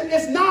salvation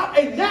is not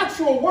a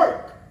natural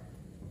work.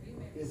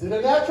 Is it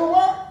a natural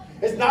work?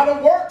 It's not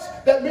a works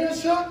that men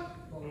should.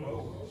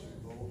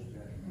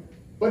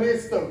 But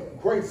it's the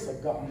grace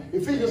of God.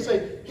 Ephesians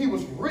say he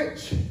was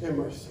rich in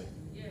mercy.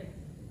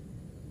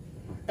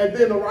 And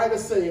then the writer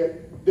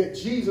said that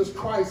Jesus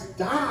Christ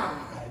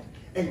died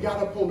and got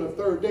up on the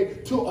third day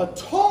to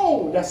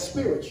atone. That's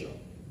spiritual.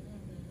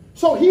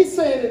 So he's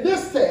saying in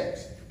this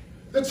text,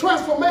 the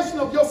transformation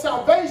of your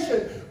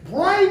salvation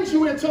brings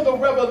you into the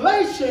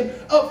revelation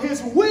of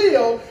his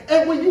will.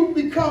 And when you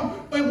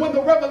become, and when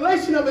the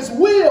revelation of his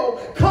will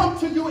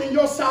comes to you in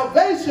your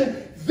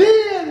salvation,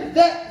 then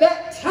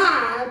that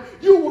time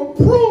you will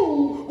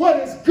prove what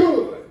is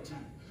good.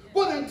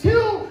 But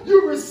until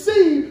you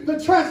receive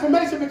the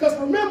transformation, because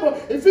remember,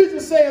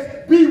 Ephesians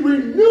says, be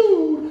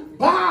renewed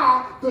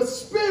by the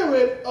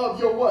spirit of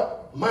your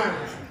what?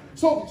 Mind.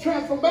 So the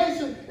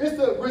transformation is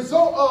the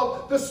result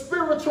of the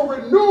spiritual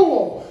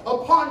renewal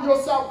upon your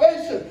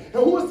salvation.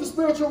 And who is the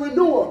spiritual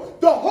renewer?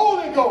 The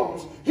Holy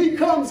Ghost. He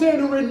comes in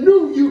to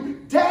renew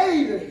you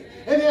daily.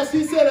 And as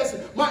he said,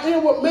 as my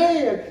inward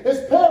man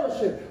is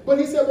perishing. But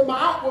he said, but my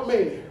outward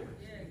man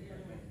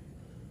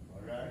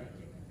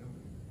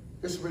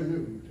is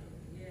renewed.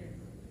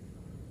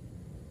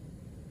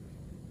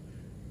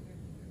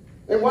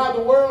 And while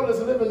the world is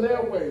living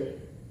their way,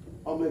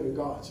 I'm living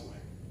God's way.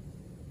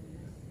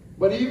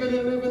 But even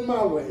in living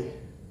my way,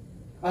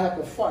 I have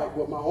to fight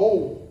with my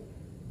own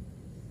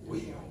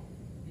will.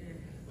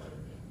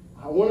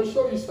 I want to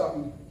show you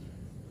something.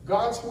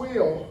 God's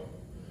will,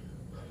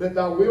 that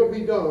thy will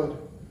be done.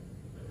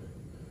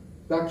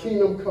 Thy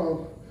kingdom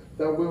come,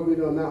 thy will be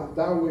done. Now,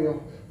 thy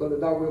will, but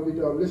that thy will be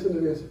done. Listen to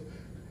this.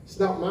 It's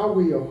not my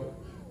will,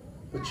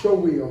 but your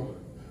will.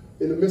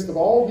 In the midst of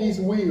all these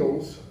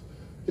wills,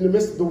 in the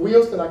midst of the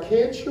wills that I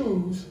can't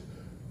choose,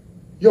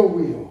 your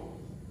will.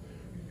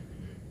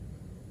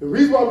 The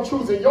reason why I'm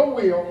choosing your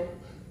will,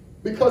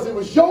 because it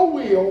was your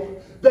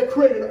will that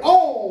created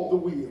all the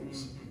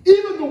wills,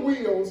 even the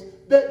wills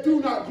that do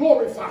not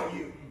glorify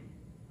you.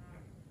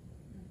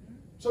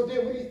 So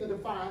then we need to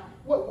define,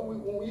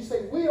 when you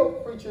say will,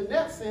 preacher, in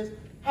that sense,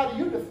 how do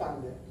you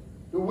define that?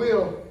 The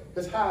will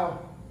is how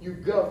you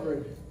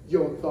govern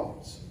your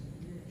thoughts,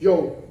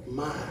 your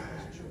mind.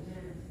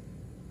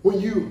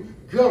 When you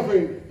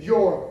govern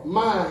your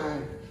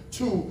mind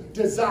to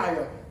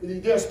desire,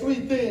 there's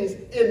three things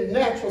in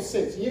natural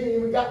sense. You ain't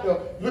even got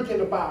to look in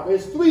the Bible.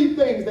 There's three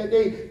things that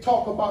they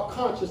talk about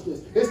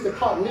consciousness. It's the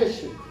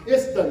cognition,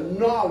 it's the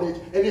knowledge,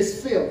 and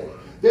it's feeling.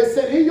 They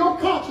said in your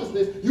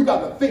consciousness, you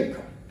got a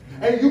thinker,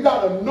 and you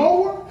got a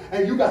knower,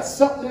 and you got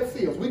something that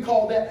feels. We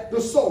call that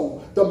the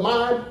soul, the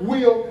mind,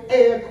 will,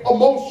 and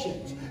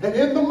emotions. And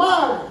in the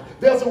mind,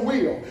 there's a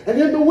will. And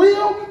in the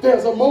will,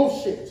 there's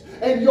emotions.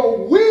 And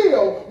your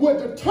will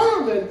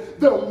determine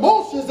the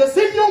emotions that's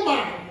in your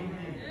mind.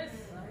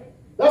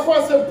 That's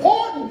why it's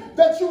important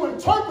that you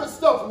interpret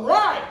stuff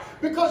right,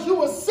 because you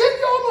will send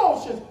your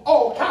emotions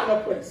all kind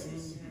of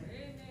places.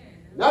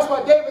 And that's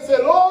why David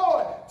said,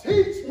 Lord,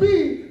 teach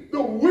me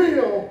the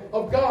will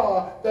of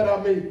God that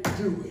I may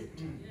do it.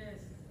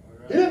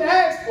 He didn't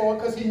ask for it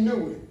because he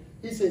knew it.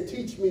 He said,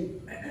 teach me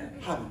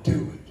how to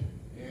do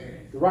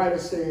it. The writer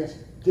says,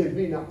 then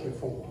be not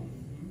conformed.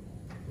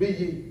 Be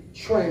ye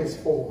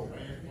transformed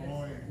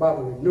by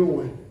the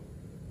renewing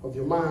of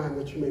your mind,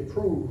 that you may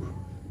prove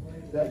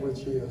that which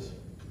is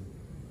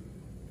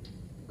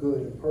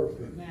good and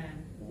perfect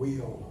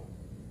will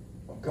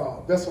of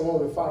God.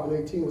 Thessalonians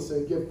 5:18 will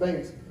say, give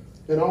thanks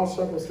in all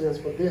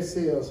circumstances, for this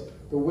is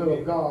the will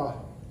of God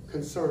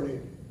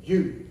concerning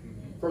you.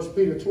 1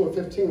 Peter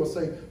 2:15 will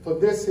say, for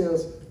this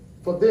is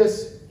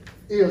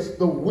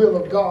the will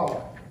of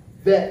God,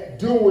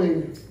 that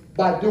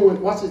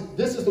watch this,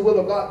 this is the will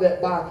of God,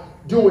 that by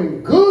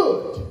doing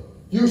good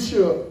you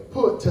should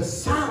put to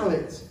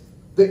silence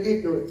the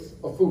ignorance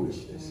of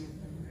foolishness.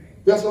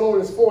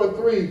 Thessalonians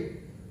 4:3,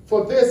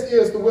 for this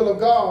is the will of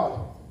God,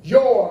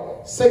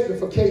 your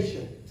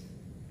sanctification,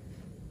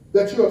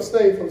 that you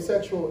abstain from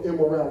sexual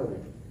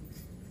immorality.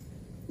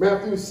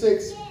 Matthew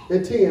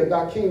 6:10,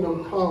 thy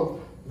kingdom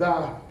come,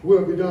 thy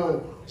will be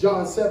done.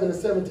 John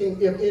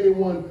 7:17, if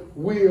anyone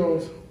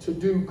wills to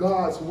do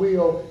God's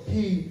will,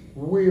 he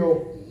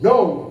will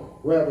know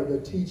whether the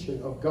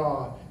teaching of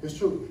God is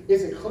true.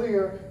 Is it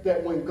clear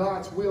that when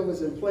God's will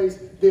is in place,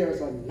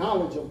 there's a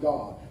knowledge of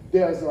God,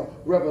 there's a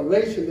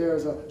revelation,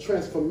 there's a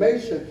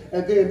transformation,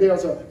 and then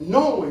there's a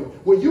knowing.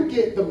 When you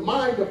get the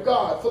mind of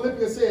God,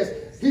 Philippians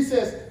says, he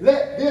says,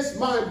 let this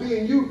mind be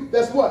in you.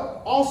 That's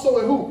what? Also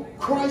in who?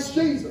 Christ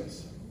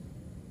Jesus.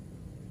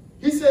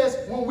 He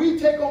says, when we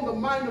take on the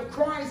mind of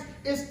Christ,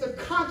 it's the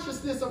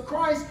consciousness of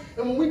Christ.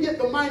 And when we get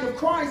the mind of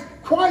Christ,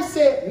 Christ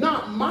said,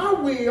 not my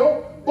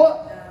will,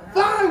 but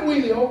thy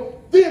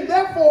will. Then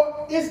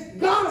therefore, it's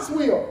God's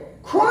will.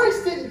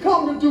 Christ didn't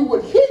come to do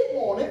what he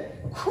wanted.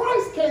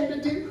 Christ came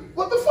to do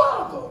what the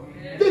Father.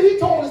 Then he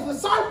told his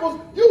disciples,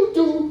 you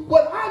do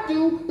what I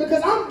do,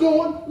 because I'm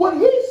doing what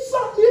he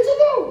sent me to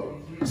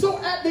do. So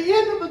at the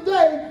end of the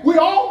day, we're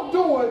all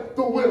doing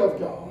the will of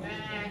God.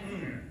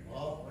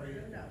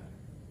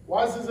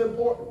 Why is this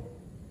important?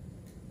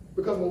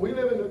 Because when we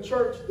live in a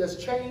church that's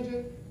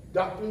changing,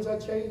 doctrines are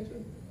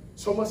changing,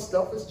 so much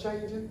stuff is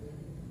changing,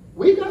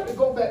 we got to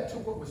go back to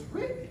what was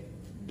written.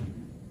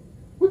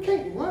 We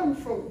can't run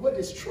from what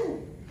is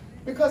true,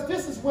 because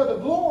this is where the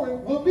glory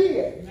will be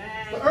at.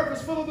 The earth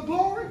is full of the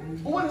glory,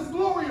 but what is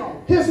glory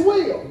on? His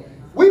will.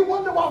 We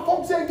wonder why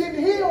folks ain't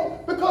getting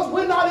healed, because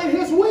we're not in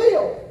his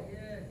will.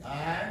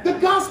 The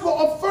gospel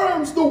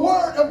affirms the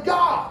word of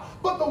God,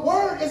 but the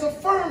word is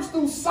affirmed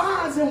through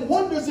signs and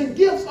wonders and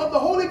gifts of the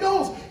Holy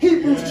Ghost.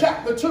 Hebrews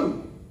chapter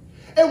 2.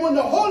 And when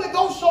the Holy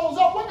Ghost shows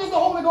up, what does the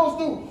Holy Ghost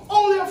do?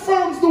 Only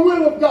affirms the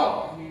will of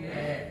God.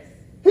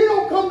 He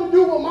don't come to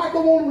do what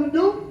Michael wants him to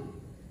do.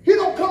 He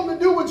don't come to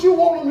do what you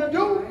want him to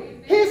do.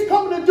 He's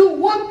coming to do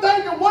one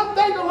thing and one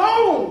thing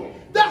alone.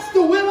 That's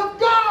the will of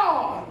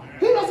God.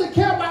 He doesn't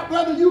care about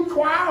whether you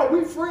cry or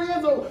we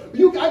friends or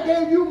I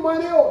gave you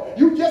money or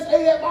you just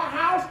ate at my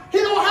house. He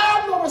don't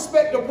have no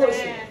respect of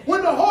person.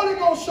 When the Holy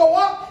Ghost show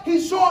up,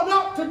 he's showing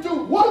up to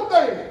do one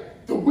thing,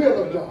 the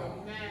will of God.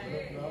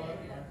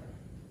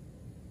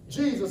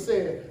 Jesus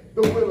said,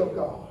 the will of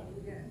God.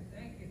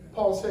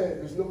 Paul said,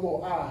 there's no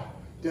more I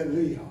that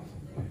live,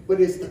 but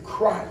it's the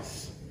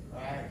Christ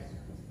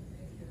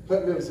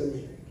that lives in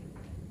me.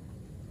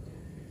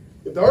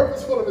 If the earth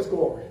is full of his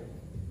glory,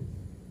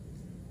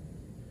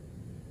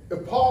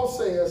 if Paul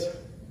says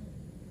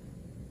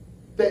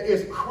that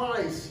it's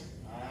Christ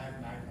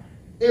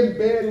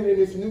embedded in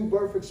his new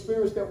birth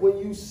experience, that when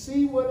you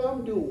see what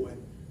I'm doing,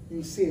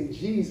 you see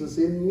Jesus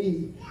in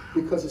me,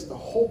 because it's the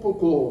hope of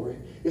glory.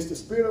 It's the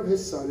spirit of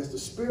his son. It's the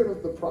spirit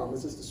of the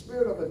promise. It's the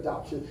spirit of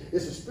adoption.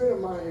 It's the spirit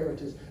of my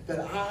inheritance, that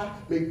I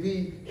may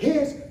be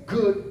his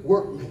good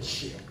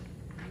workmanship.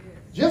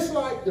 Just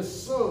like the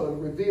sun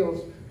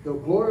reveals the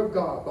glory of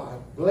God by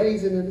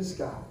blazing in the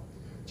sky.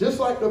 Just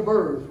like the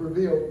birds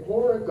reveal the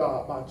glory of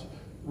God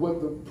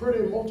with the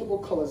pretty multiple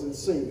colors and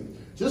singing.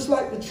 Just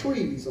like the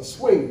trees are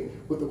swaying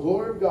with the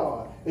glory of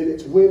God and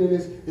its wind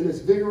and its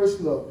vigorous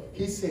look.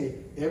 He's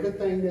saying,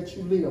 everything that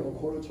you live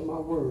according to my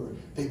word,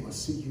 they will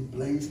see you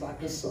blaze like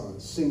the sun,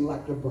 sing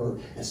like the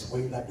bird, and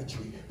sway like the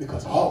tree,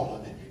 because all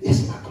of it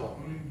is my glory.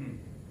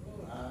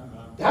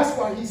 That's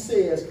why he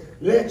says,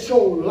 let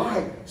your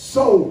light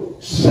so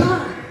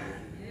shine.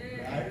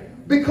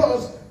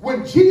 Because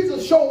when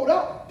Jesus showed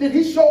up, did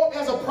he show up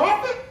as a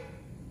prophet?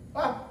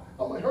 I'm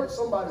going to hurt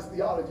somebody's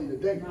theology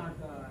today.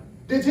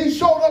 Did he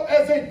show up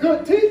as a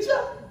good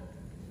teacher?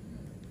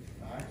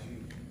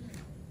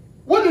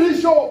 What did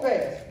he show up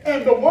as?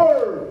 And the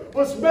word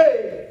was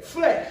made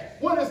flesh.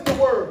 What is the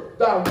word?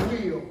 Thy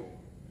will.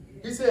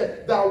 He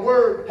said, thy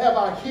word have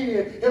I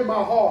hid in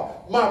my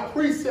heart. My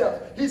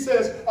precepts. He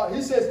says,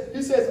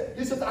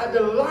 I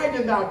delight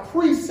in thy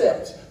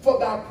precepts, for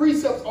thy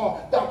precepts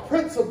are thy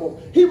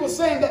principles. He was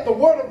saying that the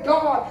word of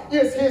God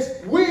is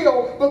his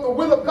will, but the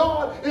will of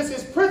God is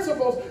his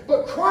principles.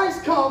 But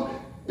Christ come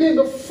being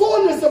the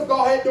fullness of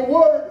God. The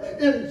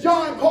word in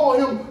John called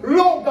him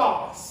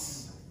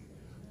Logos.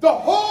 The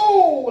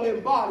whole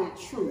embodied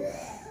truth.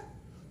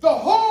 The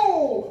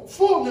whole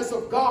fullness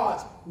of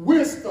God's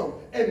wisdom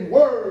and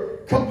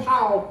word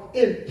compiled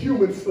in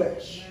human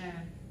flesh.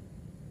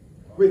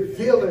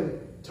 Revealing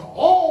to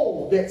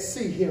all that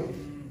see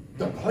him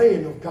the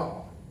plan of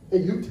God.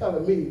 And you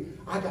telling me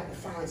I got to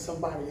find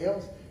somebody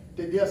else,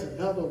 that there's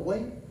another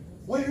way?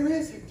 Where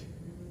is it?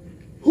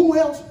 Who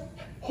else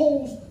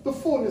holds the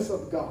fullness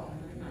of God?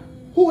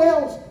 Who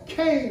else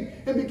came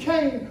and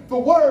became the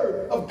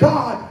word of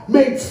God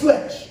made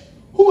flesh?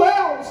 Who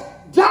else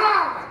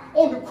died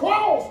on the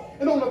cross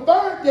and on the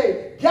third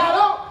day got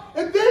up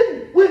and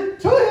then went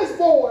to his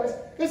boys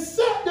and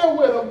sat there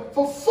with them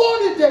for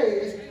 40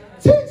 days,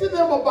 teaching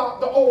them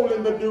about the old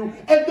and the new,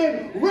 and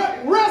then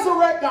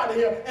resurrect out of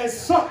here and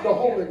suck the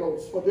Holy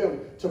Ghost for them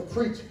to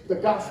preach the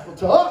gospel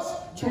to us,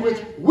 to which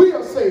we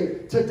are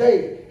saved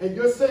today. And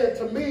you're saying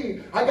to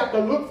me, I got to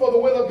look for the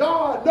will of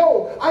God?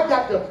 No, I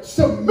got to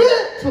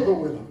submit to the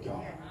will of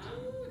God.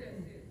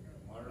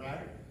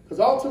 Because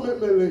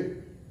ultimately,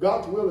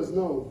 God's will is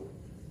known.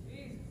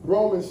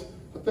 Romans,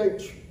 I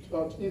think,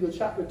 either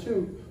chapter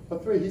 2 or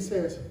 3, he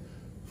says,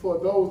 for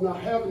those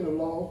not having the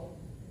law,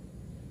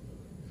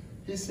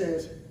 he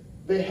says,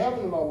 they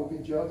having the law will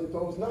be judged, and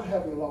those not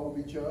having the law will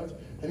be judged.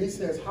 And he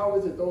says, how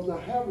is it those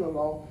not having the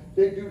law,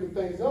 they do the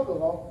things of the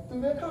law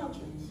through their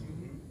conscience?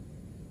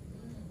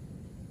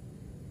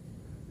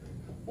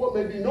 What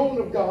may be known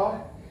of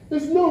God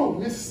is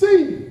known, is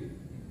seen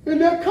in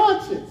their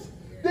conscience.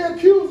 They're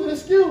accused and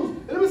excused.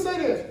 And let me say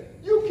this.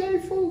 You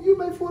can't fool, you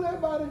may fool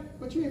everybody,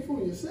 but you ain't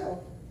fooling yourself.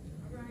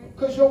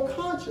 Because your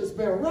conscience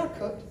bear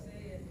record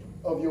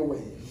of your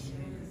ways.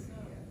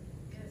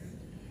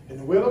 And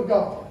the will of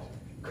God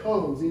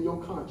comes in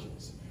your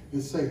conscience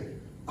and say,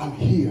 I'm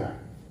here.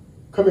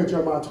 Come here,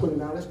 Jeremiah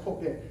 29. Let's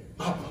quote that.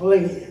 My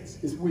plans,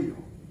 his will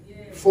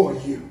for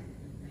you.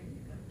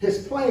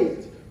 His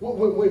plans.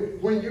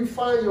 When you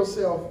find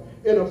yourself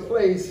in a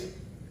place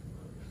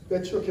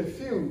that you're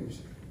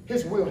confused,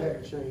 his will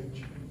had to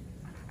change.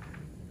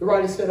 The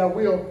writer said, I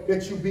will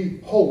that you be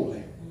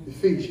holy.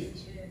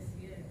 Ephesians.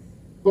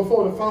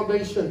 Before the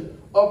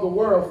foundation of the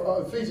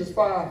world, Ephesians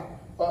 5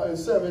 and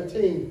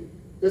 17,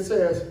 it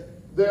says,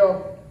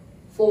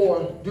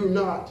 therefore do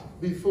not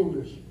be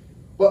foolish,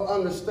 but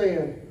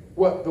understand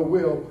what the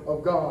will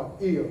of God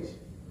is.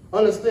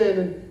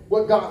 Understanding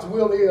what God's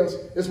will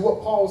is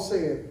what Paul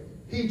said.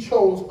 He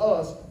chose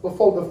us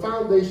before the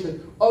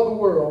foundation of the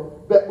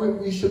world that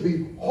we should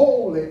be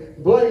holy,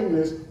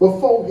 blameless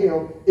before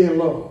him in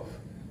love.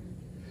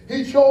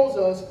 He chose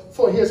us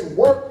for his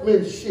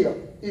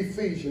workmanship,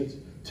 Ephesians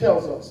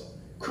tells us,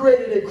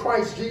 created in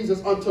Christ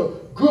Jesus unto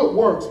good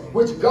works,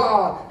 which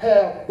God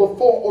had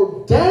before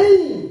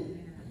ordained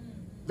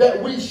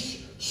that we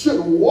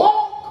should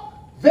walk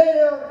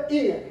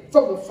therein.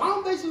 From the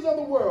foundations of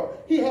the world,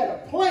 he had a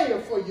plan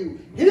for you.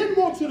 He didn't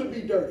want you to be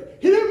dirty.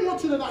 He didn't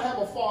want you to not have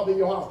a father in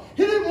your house.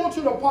 He didn't want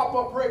you to pop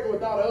up pregnant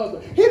without a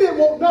husband. He didn't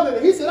want none of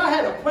that. He said, I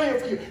had a plan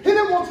for you. He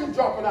didn't want you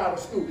dropping out of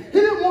school. He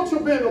didn't want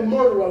you being a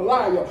murderer, a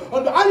liar.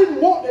 I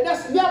didn't want that.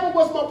 That's never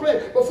was my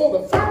plan. Before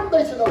the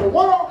foundation of the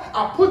world,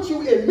 I put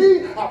you in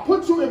me. I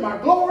put you in my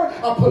glory.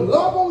 I put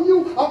love on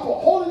you. I put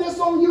holiness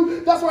on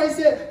you. That's why he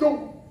said,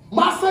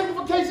 my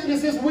sanctification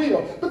is his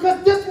will,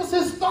 because this was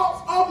his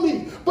thoughts of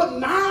me. But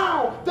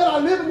now that I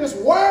live in this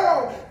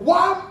world,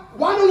 why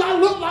don't I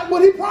look like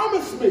what he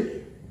promised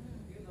me?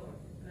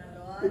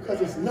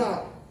 Because it's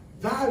not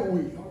thy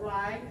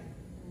will.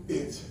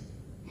 It's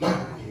my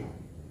will.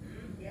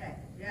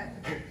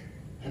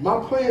 And my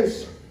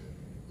plans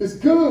is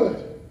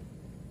good,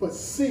 but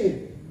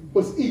sin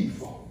was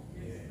evil.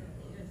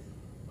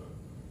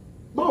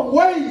 My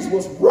ways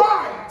was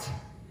right,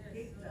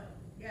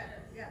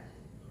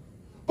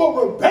 but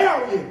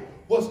rebellion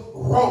was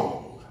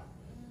wrong.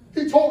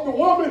 He told the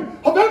woman,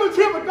 have every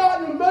tree of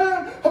God, you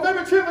man, have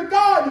every tree of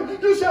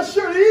God, you shall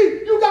surely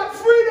eat. You got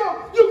freedom.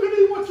 You can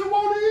eat what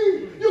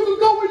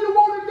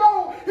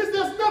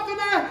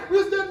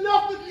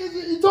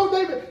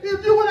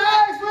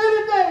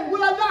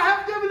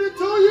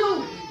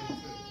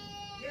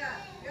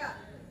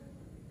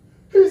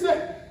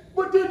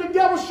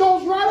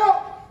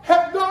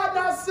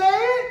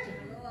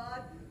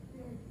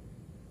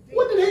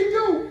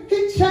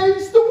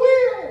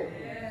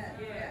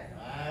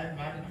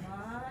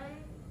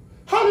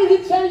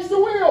did he change the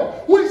will?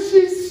 When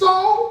she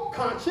saw,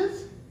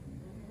 conscience,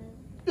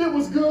 it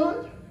was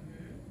good.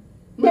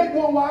 Make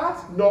one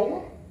wise,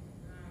 Noah.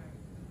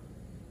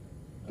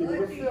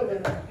 Did he feel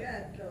it?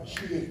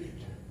 She ate it.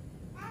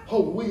 Her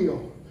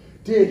will.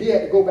 Then he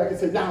had to go back and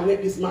say, now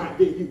let this mind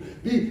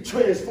be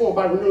transformed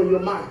by renewing your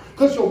mind.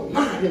 Because your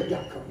mind has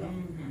got corrupt.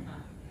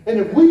 And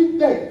if we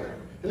think,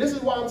 and this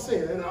is why I'm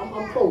saying, and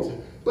I'm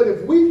closing, but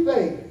if we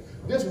think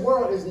this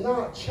world is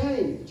not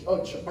changed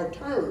or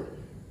turned,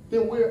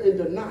 then we're in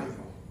denial.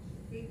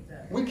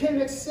 We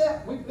can't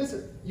accept,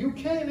 listen, you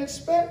can't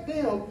expect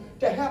them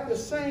to have the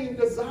same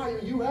desire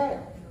you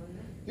have.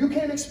 You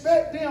can't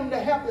expect them to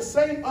have the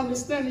same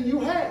understanding you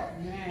have.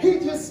 He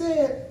just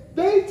said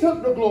they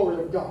took the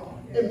glory of God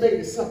and made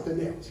it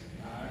something else.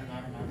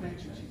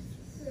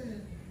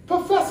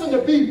 Professing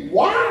to be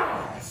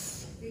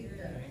wise,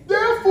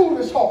 their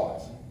foolish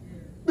hearts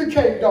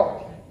became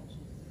dark.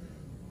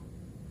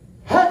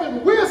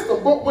 Having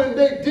wisdom, but when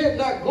they did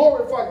not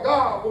glorify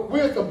God with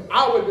wisdom,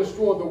 I would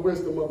destroy the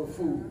wisdom of the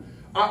fool,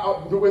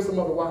 the wisdom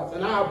of the wise,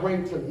 and I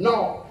bring to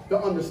naught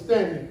the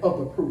understanding of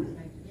the prudent.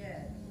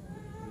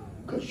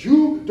 Because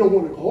you don't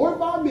want to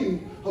glorify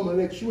me, I'm going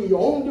to let you in your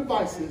own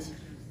devices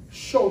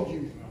show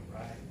you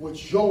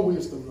what your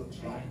wisdom looks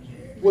like,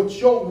 what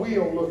your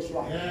will looks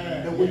like.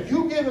 And when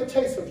you get a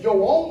taste of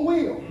your own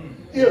will,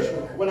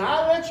 Israel, when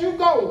I let you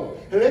go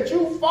and let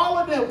you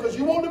follow them because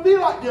you want to be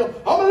like them,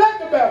 I'm going to let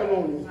the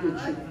Babylonians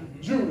get you.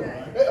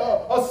 Judah,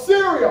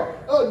 Assyria,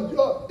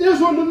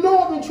 Israel, the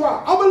northern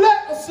tribe. I'm going to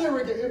let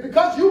Assyria get you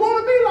because you want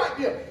to be like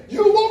them.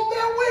 You want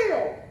their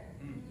will.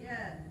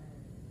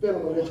 Then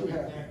I'm going to let you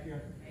have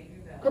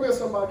it. Come here,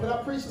 somebody. Can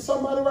I preach to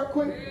somebody right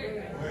quick?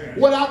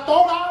 What I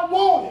thought I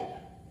wanted,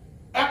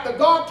 after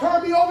God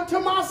turned me over to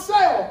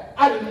myself,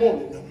 I didn't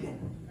want it no more.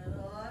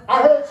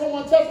 I heard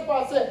someone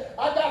testify, said,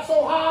 I got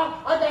so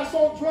high, I got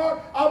so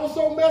drunk, I was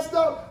so messed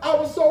up, I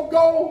was so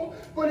gold,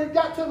 but it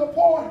got to the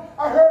point,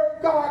 I heard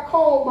God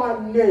call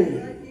my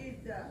name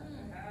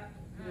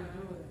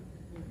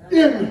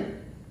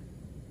in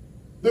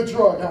the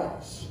drug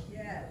house.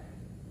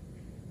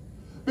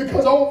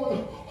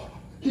 Because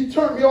he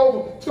turned me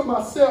over to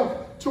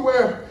myself to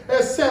where,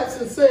 as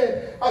Samson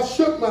said, I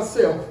shook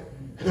myself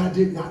and I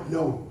did not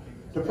know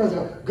the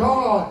presence of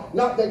God.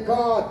 Not that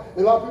God,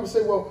 and a lot of people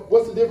say, well,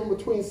 what's the difference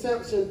between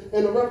Samson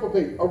and a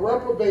reprobate? A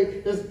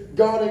reprobate is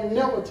God ain't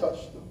never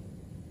touched them.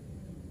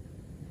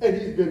 And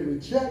he's been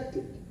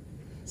rejected.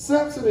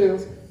 Samson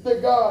is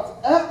that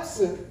God's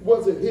absence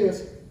wasn't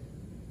his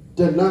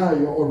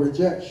denial or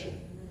rejection.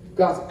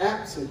 God's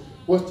absence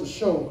was to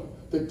show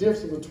the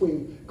difference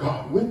between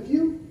God with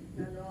you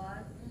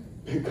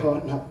and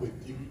God not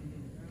with you.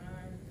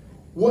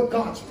 What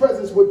God's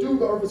presence would do,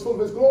 the earth is full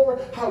of his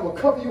glory, how it will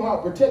cover you, how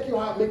it will protect you,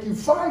 how it will make you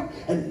fight,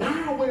 and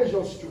now where's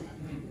your strength?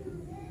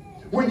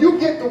 When you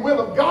get the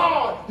will of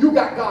God, you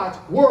got God's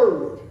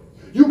word.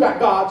 You got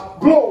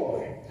God's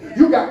glory.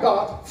 You got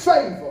God's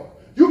favor.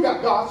 You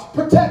got God's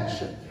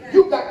protection.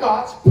 You got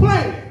God's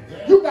plan.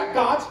 You got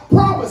God's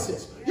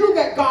promises. You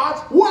got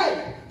God's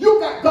way. You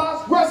got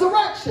God's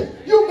resurrection.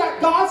 You got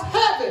God's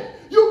heaven.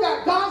 You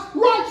got God's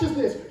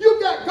righteousness. You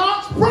got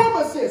God's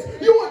promises.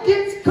 You are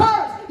against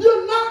curse.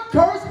 You're not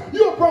cursed.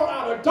 You're brought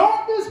out of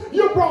darkness.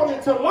 You're brought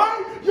into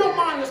light. Your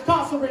mind is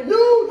constantly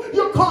renewed.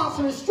 You're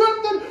constantly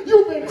strengthened.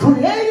 You've been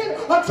created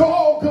unto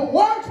all good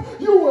works.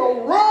 You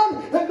will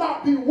run and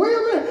not be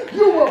weary.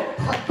 You will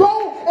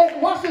go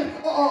and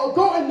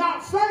go and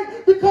not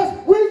faint, because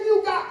when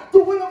you got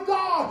the will of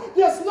God,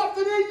 there's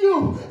nothing in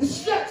you. It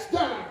shuts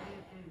down.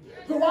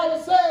 The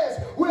writer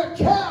says we're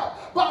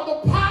kept by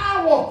the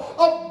power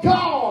of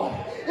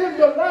God in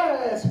the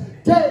last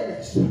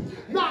days.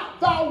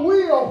 Not thy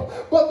will,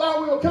 but thy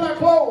will. Can I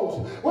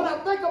close? When I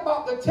think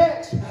about the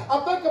text, I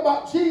think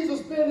about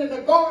Jesus being in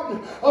the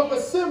Garden of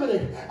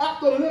Gethsemane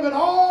after living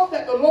all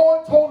that the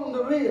Lord told him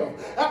to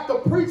live, after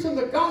preaching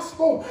the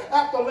gospel,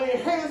 after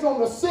laying hands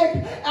on the sick,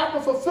 after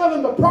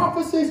fulfilling the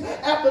prophecies,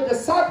 after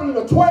discipling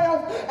the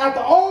 12, after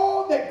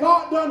all that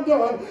God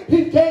done,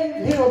 he gave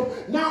him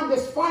now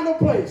this final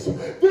place.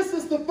 This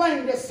is the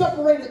thing that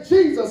separated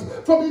Jesus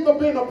from either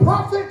being a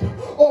prophet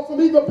or from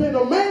either being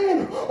a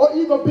man or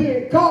either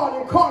being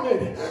God incarnated.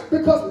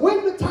 Because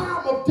when the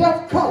time of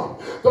death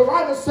comes, the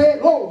writer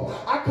said, Lord,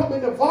 I come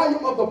in the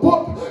volume of the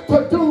book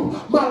to do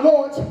my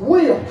Lord's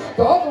will.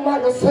 The other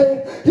writer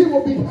said he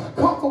will be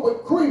comforted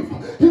with grief.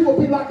 He will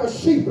be like a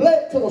sheep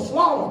led to the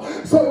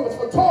slaughter. So it was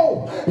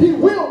foretold he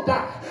will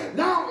die.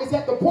 Now is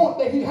at the point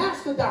that he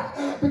has to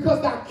die,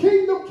 because thy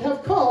kingdom has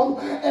come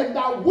and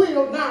thy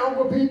will now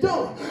will be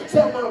done.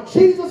 So now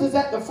Jesus is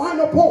at the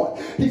final point.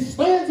 He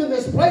stands in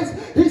this place.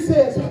 He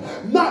says,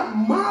 not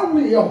my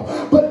will,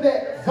 but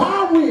that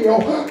thy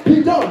will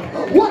be done.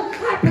 What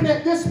happened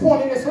at this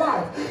point in his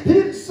life? He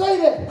didn't say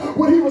that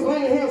when he was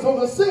laying hands on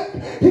the sick.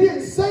 He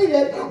didn't say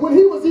that when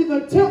he was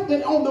even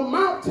tempted on the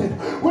mountain,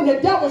 when the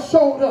devil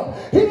showed up.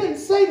 He didn't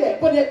say that.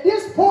 But at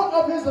this point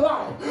of his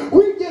life,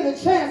 we get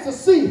a chance to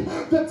see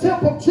the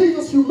tip of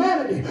Jesus'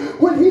 humanity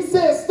when he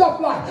says stuff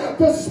like,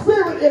 the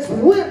spirit is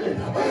willing,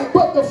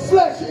 but the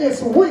flesh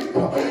is weak.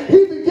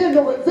 He began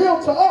to reveal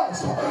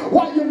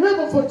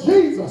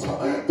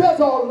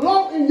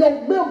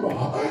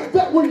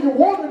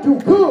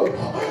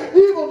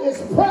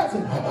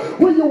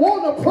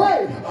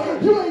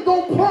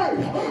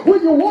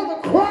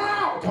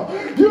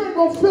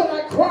going to feel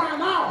like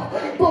crying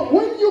out. But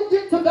when you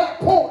get to that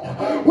point,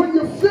 when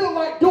you feel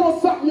like doing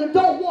something you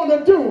don't want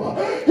to do,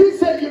 he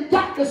said you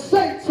got to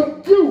say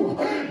to you,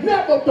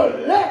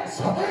 nevertheless,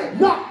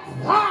 not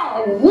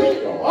thy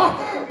will,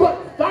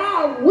 but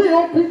thy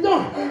will be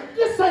done.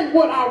 This ain't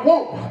what I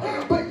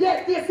want, but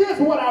yet this is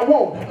what I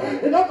want.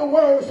 In other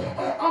words,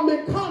 I'm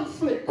in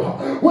conflict.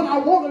 When I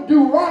want to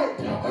do right,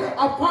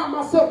 I find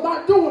myself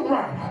not doing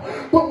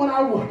right. But when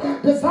I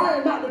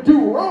desire not to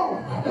do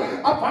wrong,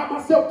 I find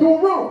myself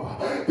doing wrong.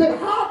 Then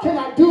how can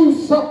I do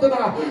something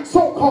I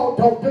so-called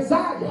don't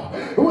desire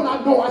when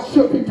I know I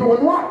should be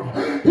doing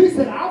right? He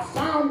said, I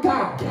found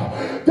out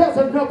there's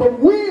another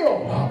will.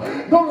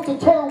 Notice the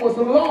term was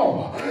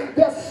law.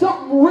 There's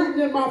something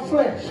written in my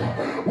flesh.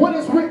 What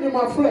is written in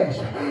my flesh?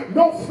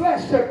 No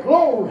flesh shall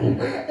glory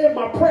in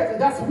my presence.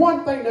 That's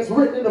one thing that's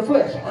written in the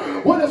flesh.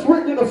 What is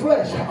written in the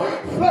flesh?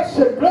 Flesh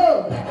and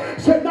blood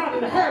shall not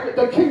inherit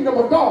the kingdom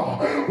of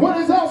God. What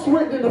is else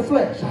written in the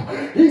flesh?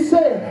 He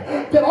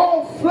said that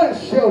all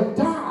flesh shall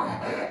die.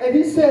 And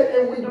he said,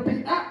 and when to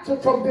be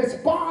absent from this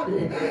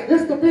body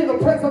is to be in the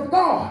presence of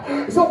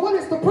God. So what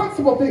is the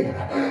principle then?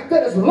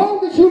 That as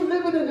long as you're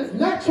living in this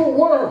natural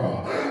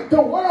world,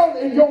 the world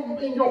in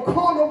your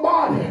carnal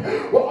body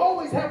will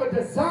always have a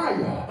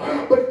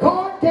desire. But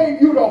God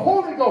gave you the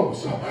Holy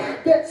Ghost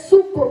that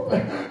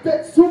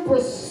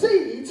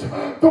supersedes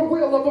the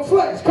will of the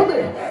flesh. Come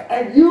here.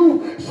 And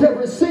you shall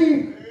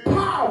receive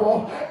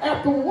power.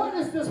 After what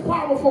is this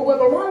power for? Well,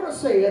 the writer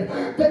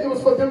said that it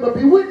was for them to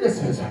be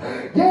witnesses.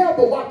 Yeah,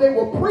 but while they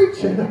were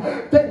preaching,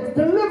 they was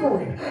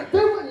delivering. They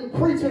weren't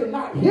preaching and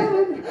not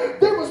healing.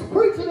 They was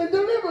preaching and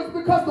deliverance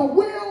because the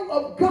will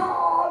of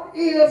God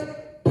is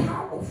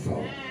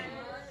powerful.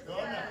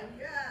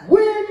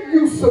 When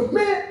you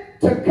submit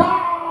to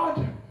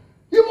God,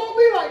 you won't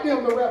be like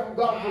them, the wrath of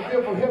God is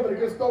revealed from heaven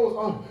against those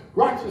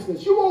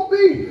unrighteousness. You won't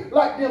be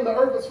like them, the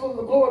earth is full of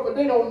the glory, but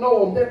they don't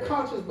know them. Their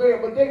conscience bare,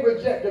 but they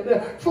reject them.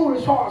 Their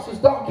foolish hearts is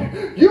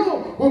darkened.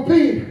 You will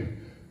be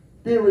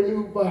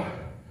renewed by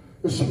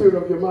the spirit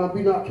of your mind.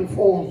 Be not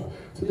conformed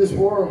to this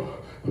world,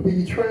 but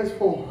be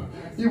transformed.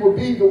 You will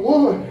be the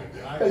one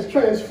that's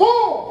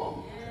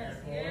transformed.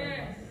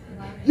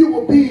 You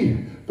will be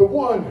the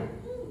one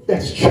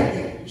that's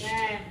changed.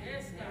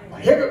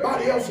 When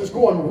everybody else is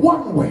going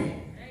one way,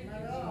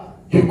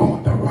 you're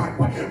going the right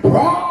way.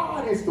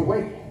 Broad is the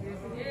way,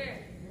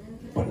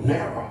 but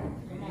narrow.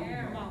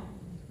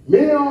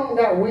 Men don't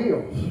got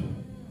wheels,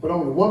 but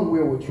only one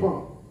wheel will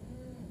trump.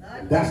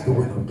 And that's the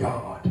will of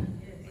God.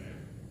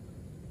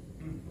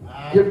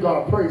 Give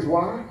God praise.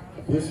 Why?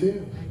 This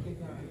is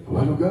the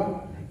will of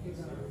God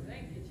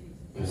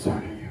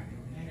concerning you.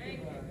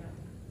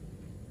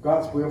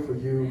 God's will for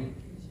you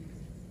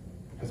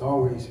has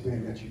always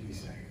been that you be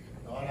saved.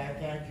 Lord, I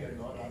thank you.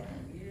 Lord, I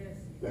thank you.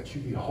 That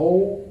you be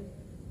whole.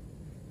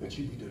 That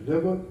you be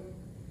delivered.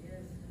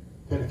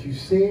 That if you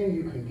sin,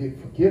 you can get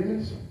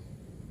forgiveness.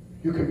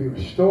 You can be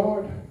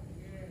restored.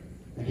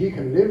 And he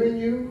can live in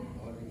you.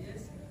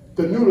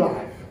 The new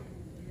life.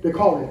 They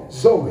call it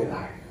Zoe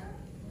life.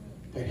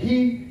 That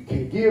he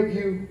can give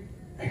you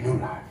a new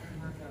life.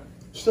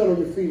 Stand on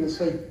your feet and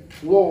say,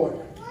 Lord,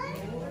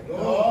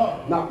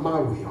 not my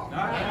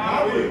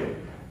will,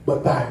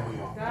 but thy will.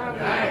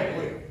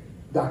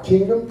 Thy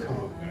kingdom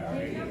come.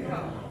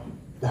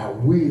 Thy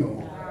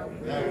will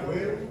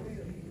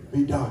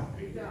be done.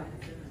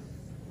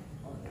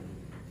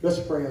 Let's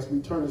pray as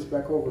we turn this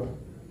back over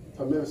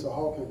to Minister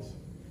Hawkins.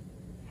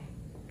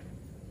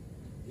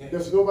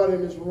 There's nobody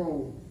in this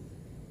room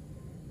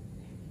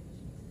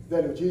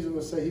that if Jesus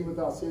would say he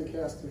without sin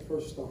cast the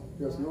first stone.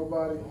 There's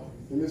nobody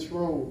in this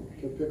room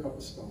can pick up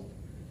a stone.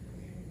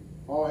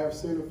 All have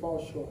sinned and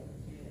fall short.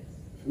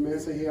 If a man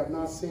say he have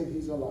not sinned,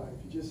 he's a liar.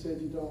 If you just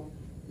said you don't,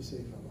 you say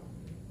you're a liar.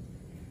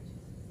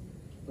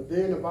 But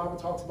then the Bible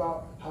talks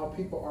about how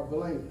people are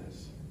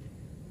blameless.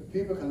 The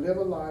people can live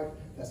a life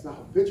that's not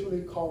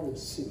habitually called in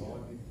sin.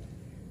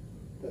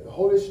 That the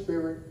Holy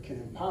Spirit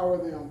can empower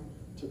them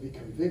to be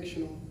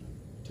convictional,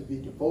 to be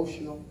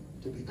devotional,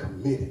 to be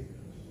committed.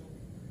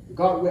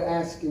 God, we're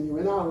asking you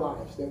in our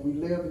lives that we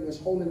live in this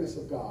holiness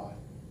of God,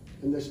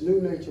 in this new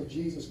nature of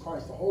Jesus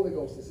Christ, the Holy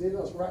Ghost is in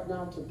us right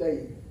now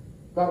today.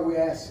 God, we're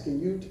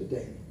asking you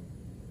today,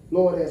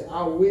 Lord, as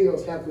our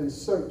wills have been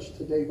searched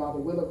today by the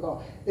will of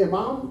God, am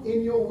I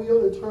in your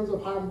will in terms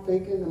of how I'm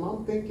thinking? Am I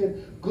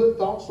thinking good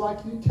thoughts like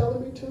you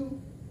telling me to?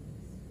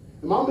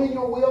 Am I in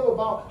your will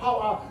about how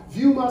I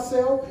view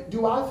myself?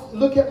 Do I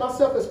look at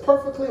myself as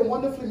perfectly and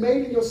wonderfully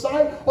made in your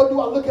sight? Or do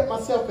I look at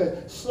myself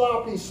as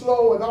sloppy,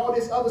 slow, and all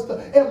this other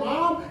stuff? Am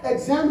I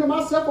examining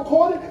myself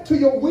according to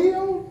your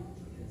will?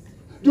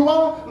 Do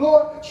I,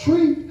 Lord,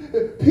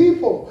 treat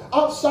people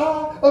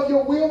outside of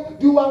your will?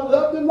 Do I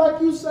love them like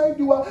you say?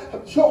 Do I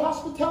show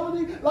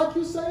hospitality like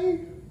you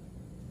say?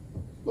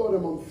 Lord,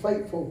 am I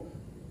faithful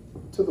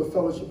to the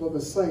fellowship of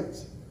the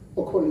saints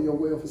according to your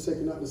will,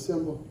 forsaking not the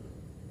symbol?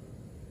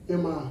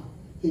 Am I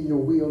in your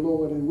will,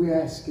 Lord? And we're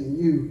asking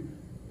you,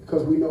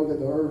 because we know that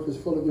the earth is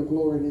full of your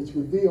glory, and it's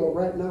revealed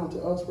right now to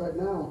us right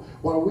now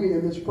while we're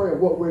in this prayer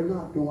what we're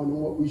not doing and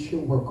what we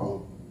should work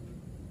on.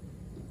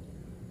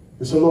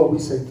 And so, Lord, we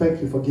say thank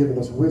you for giving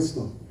us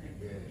wisdom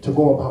to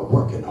go about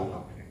working on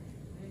them,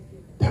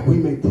 that we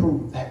may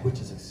prove that which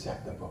is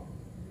acceptable,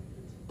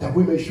 that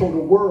we may show the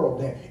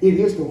world that it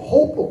is the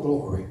hope of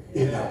glory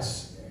in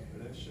us,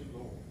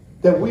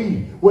 that we,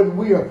 when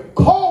we are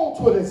called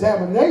to an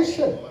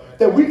examination,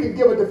 that we can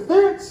give a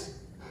defense,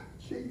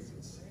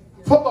 Jesus,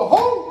 for the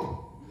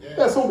hope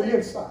that's on the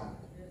inside.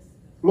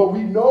 Lord,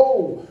 we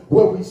know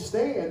where we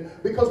stand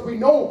because we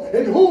know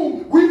in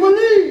whom we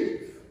believe.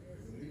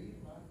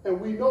 And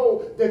we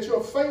know that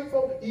you're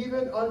faithful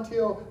even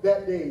until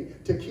that day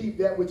to keep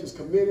that which is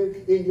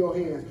committed in your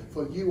hands.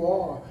 For you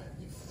are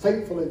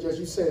faithful, and just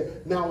you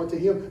said, now unto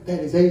him that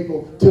is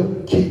able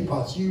to keep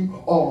us.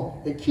 You are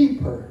a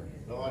keeper.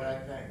 Lord, I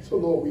thank you. So,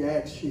 Lord, we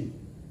ask you,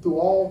 through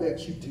all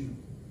that you do,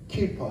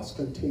 keep us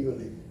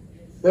continually.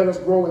 Let us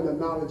grow in the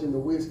knowledge and the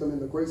wisdom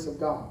and the grace of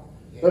God.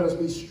 Let us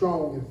be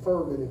strong and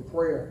fervent in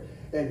prayer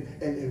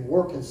and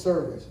work and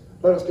service.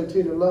 Let us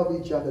continue to love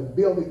each other,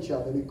 build each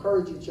other, and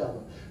encourage each other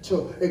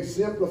to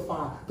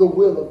exemplify the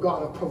will of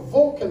God and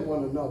provoking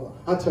one another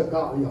unto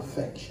godly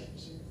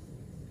affections.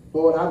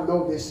 Lord, I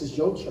know this is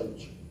your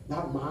church,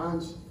 not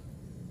mine,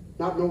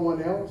 not no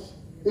one else.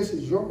 This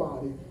is your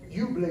body.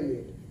 You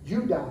bled,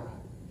 you died,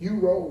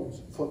 you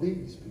rose for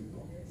these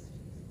people.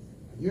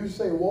 You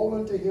say, woe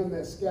unto him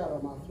that scatter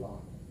my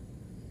flock.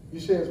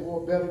 You say it's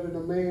more better than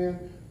a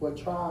man will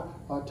tie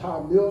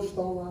a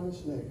millstone around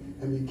his neck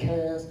and be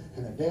cast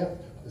in the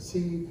depth of the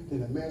sea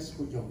than to mess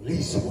with your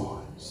least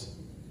ones.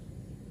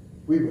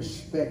 We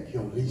respect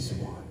your least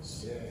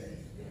ones.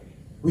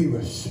 We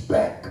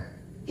respect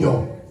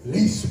your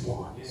least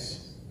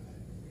ones.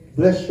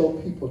 Bless your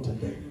people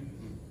today.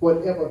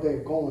 Whatever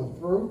they're going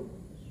through,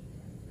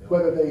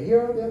 whether they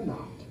hear it or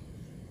not,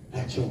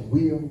 let your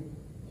will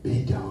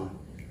be done.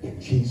 In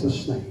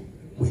Jesus' name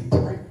we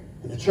pray.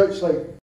 And the church say,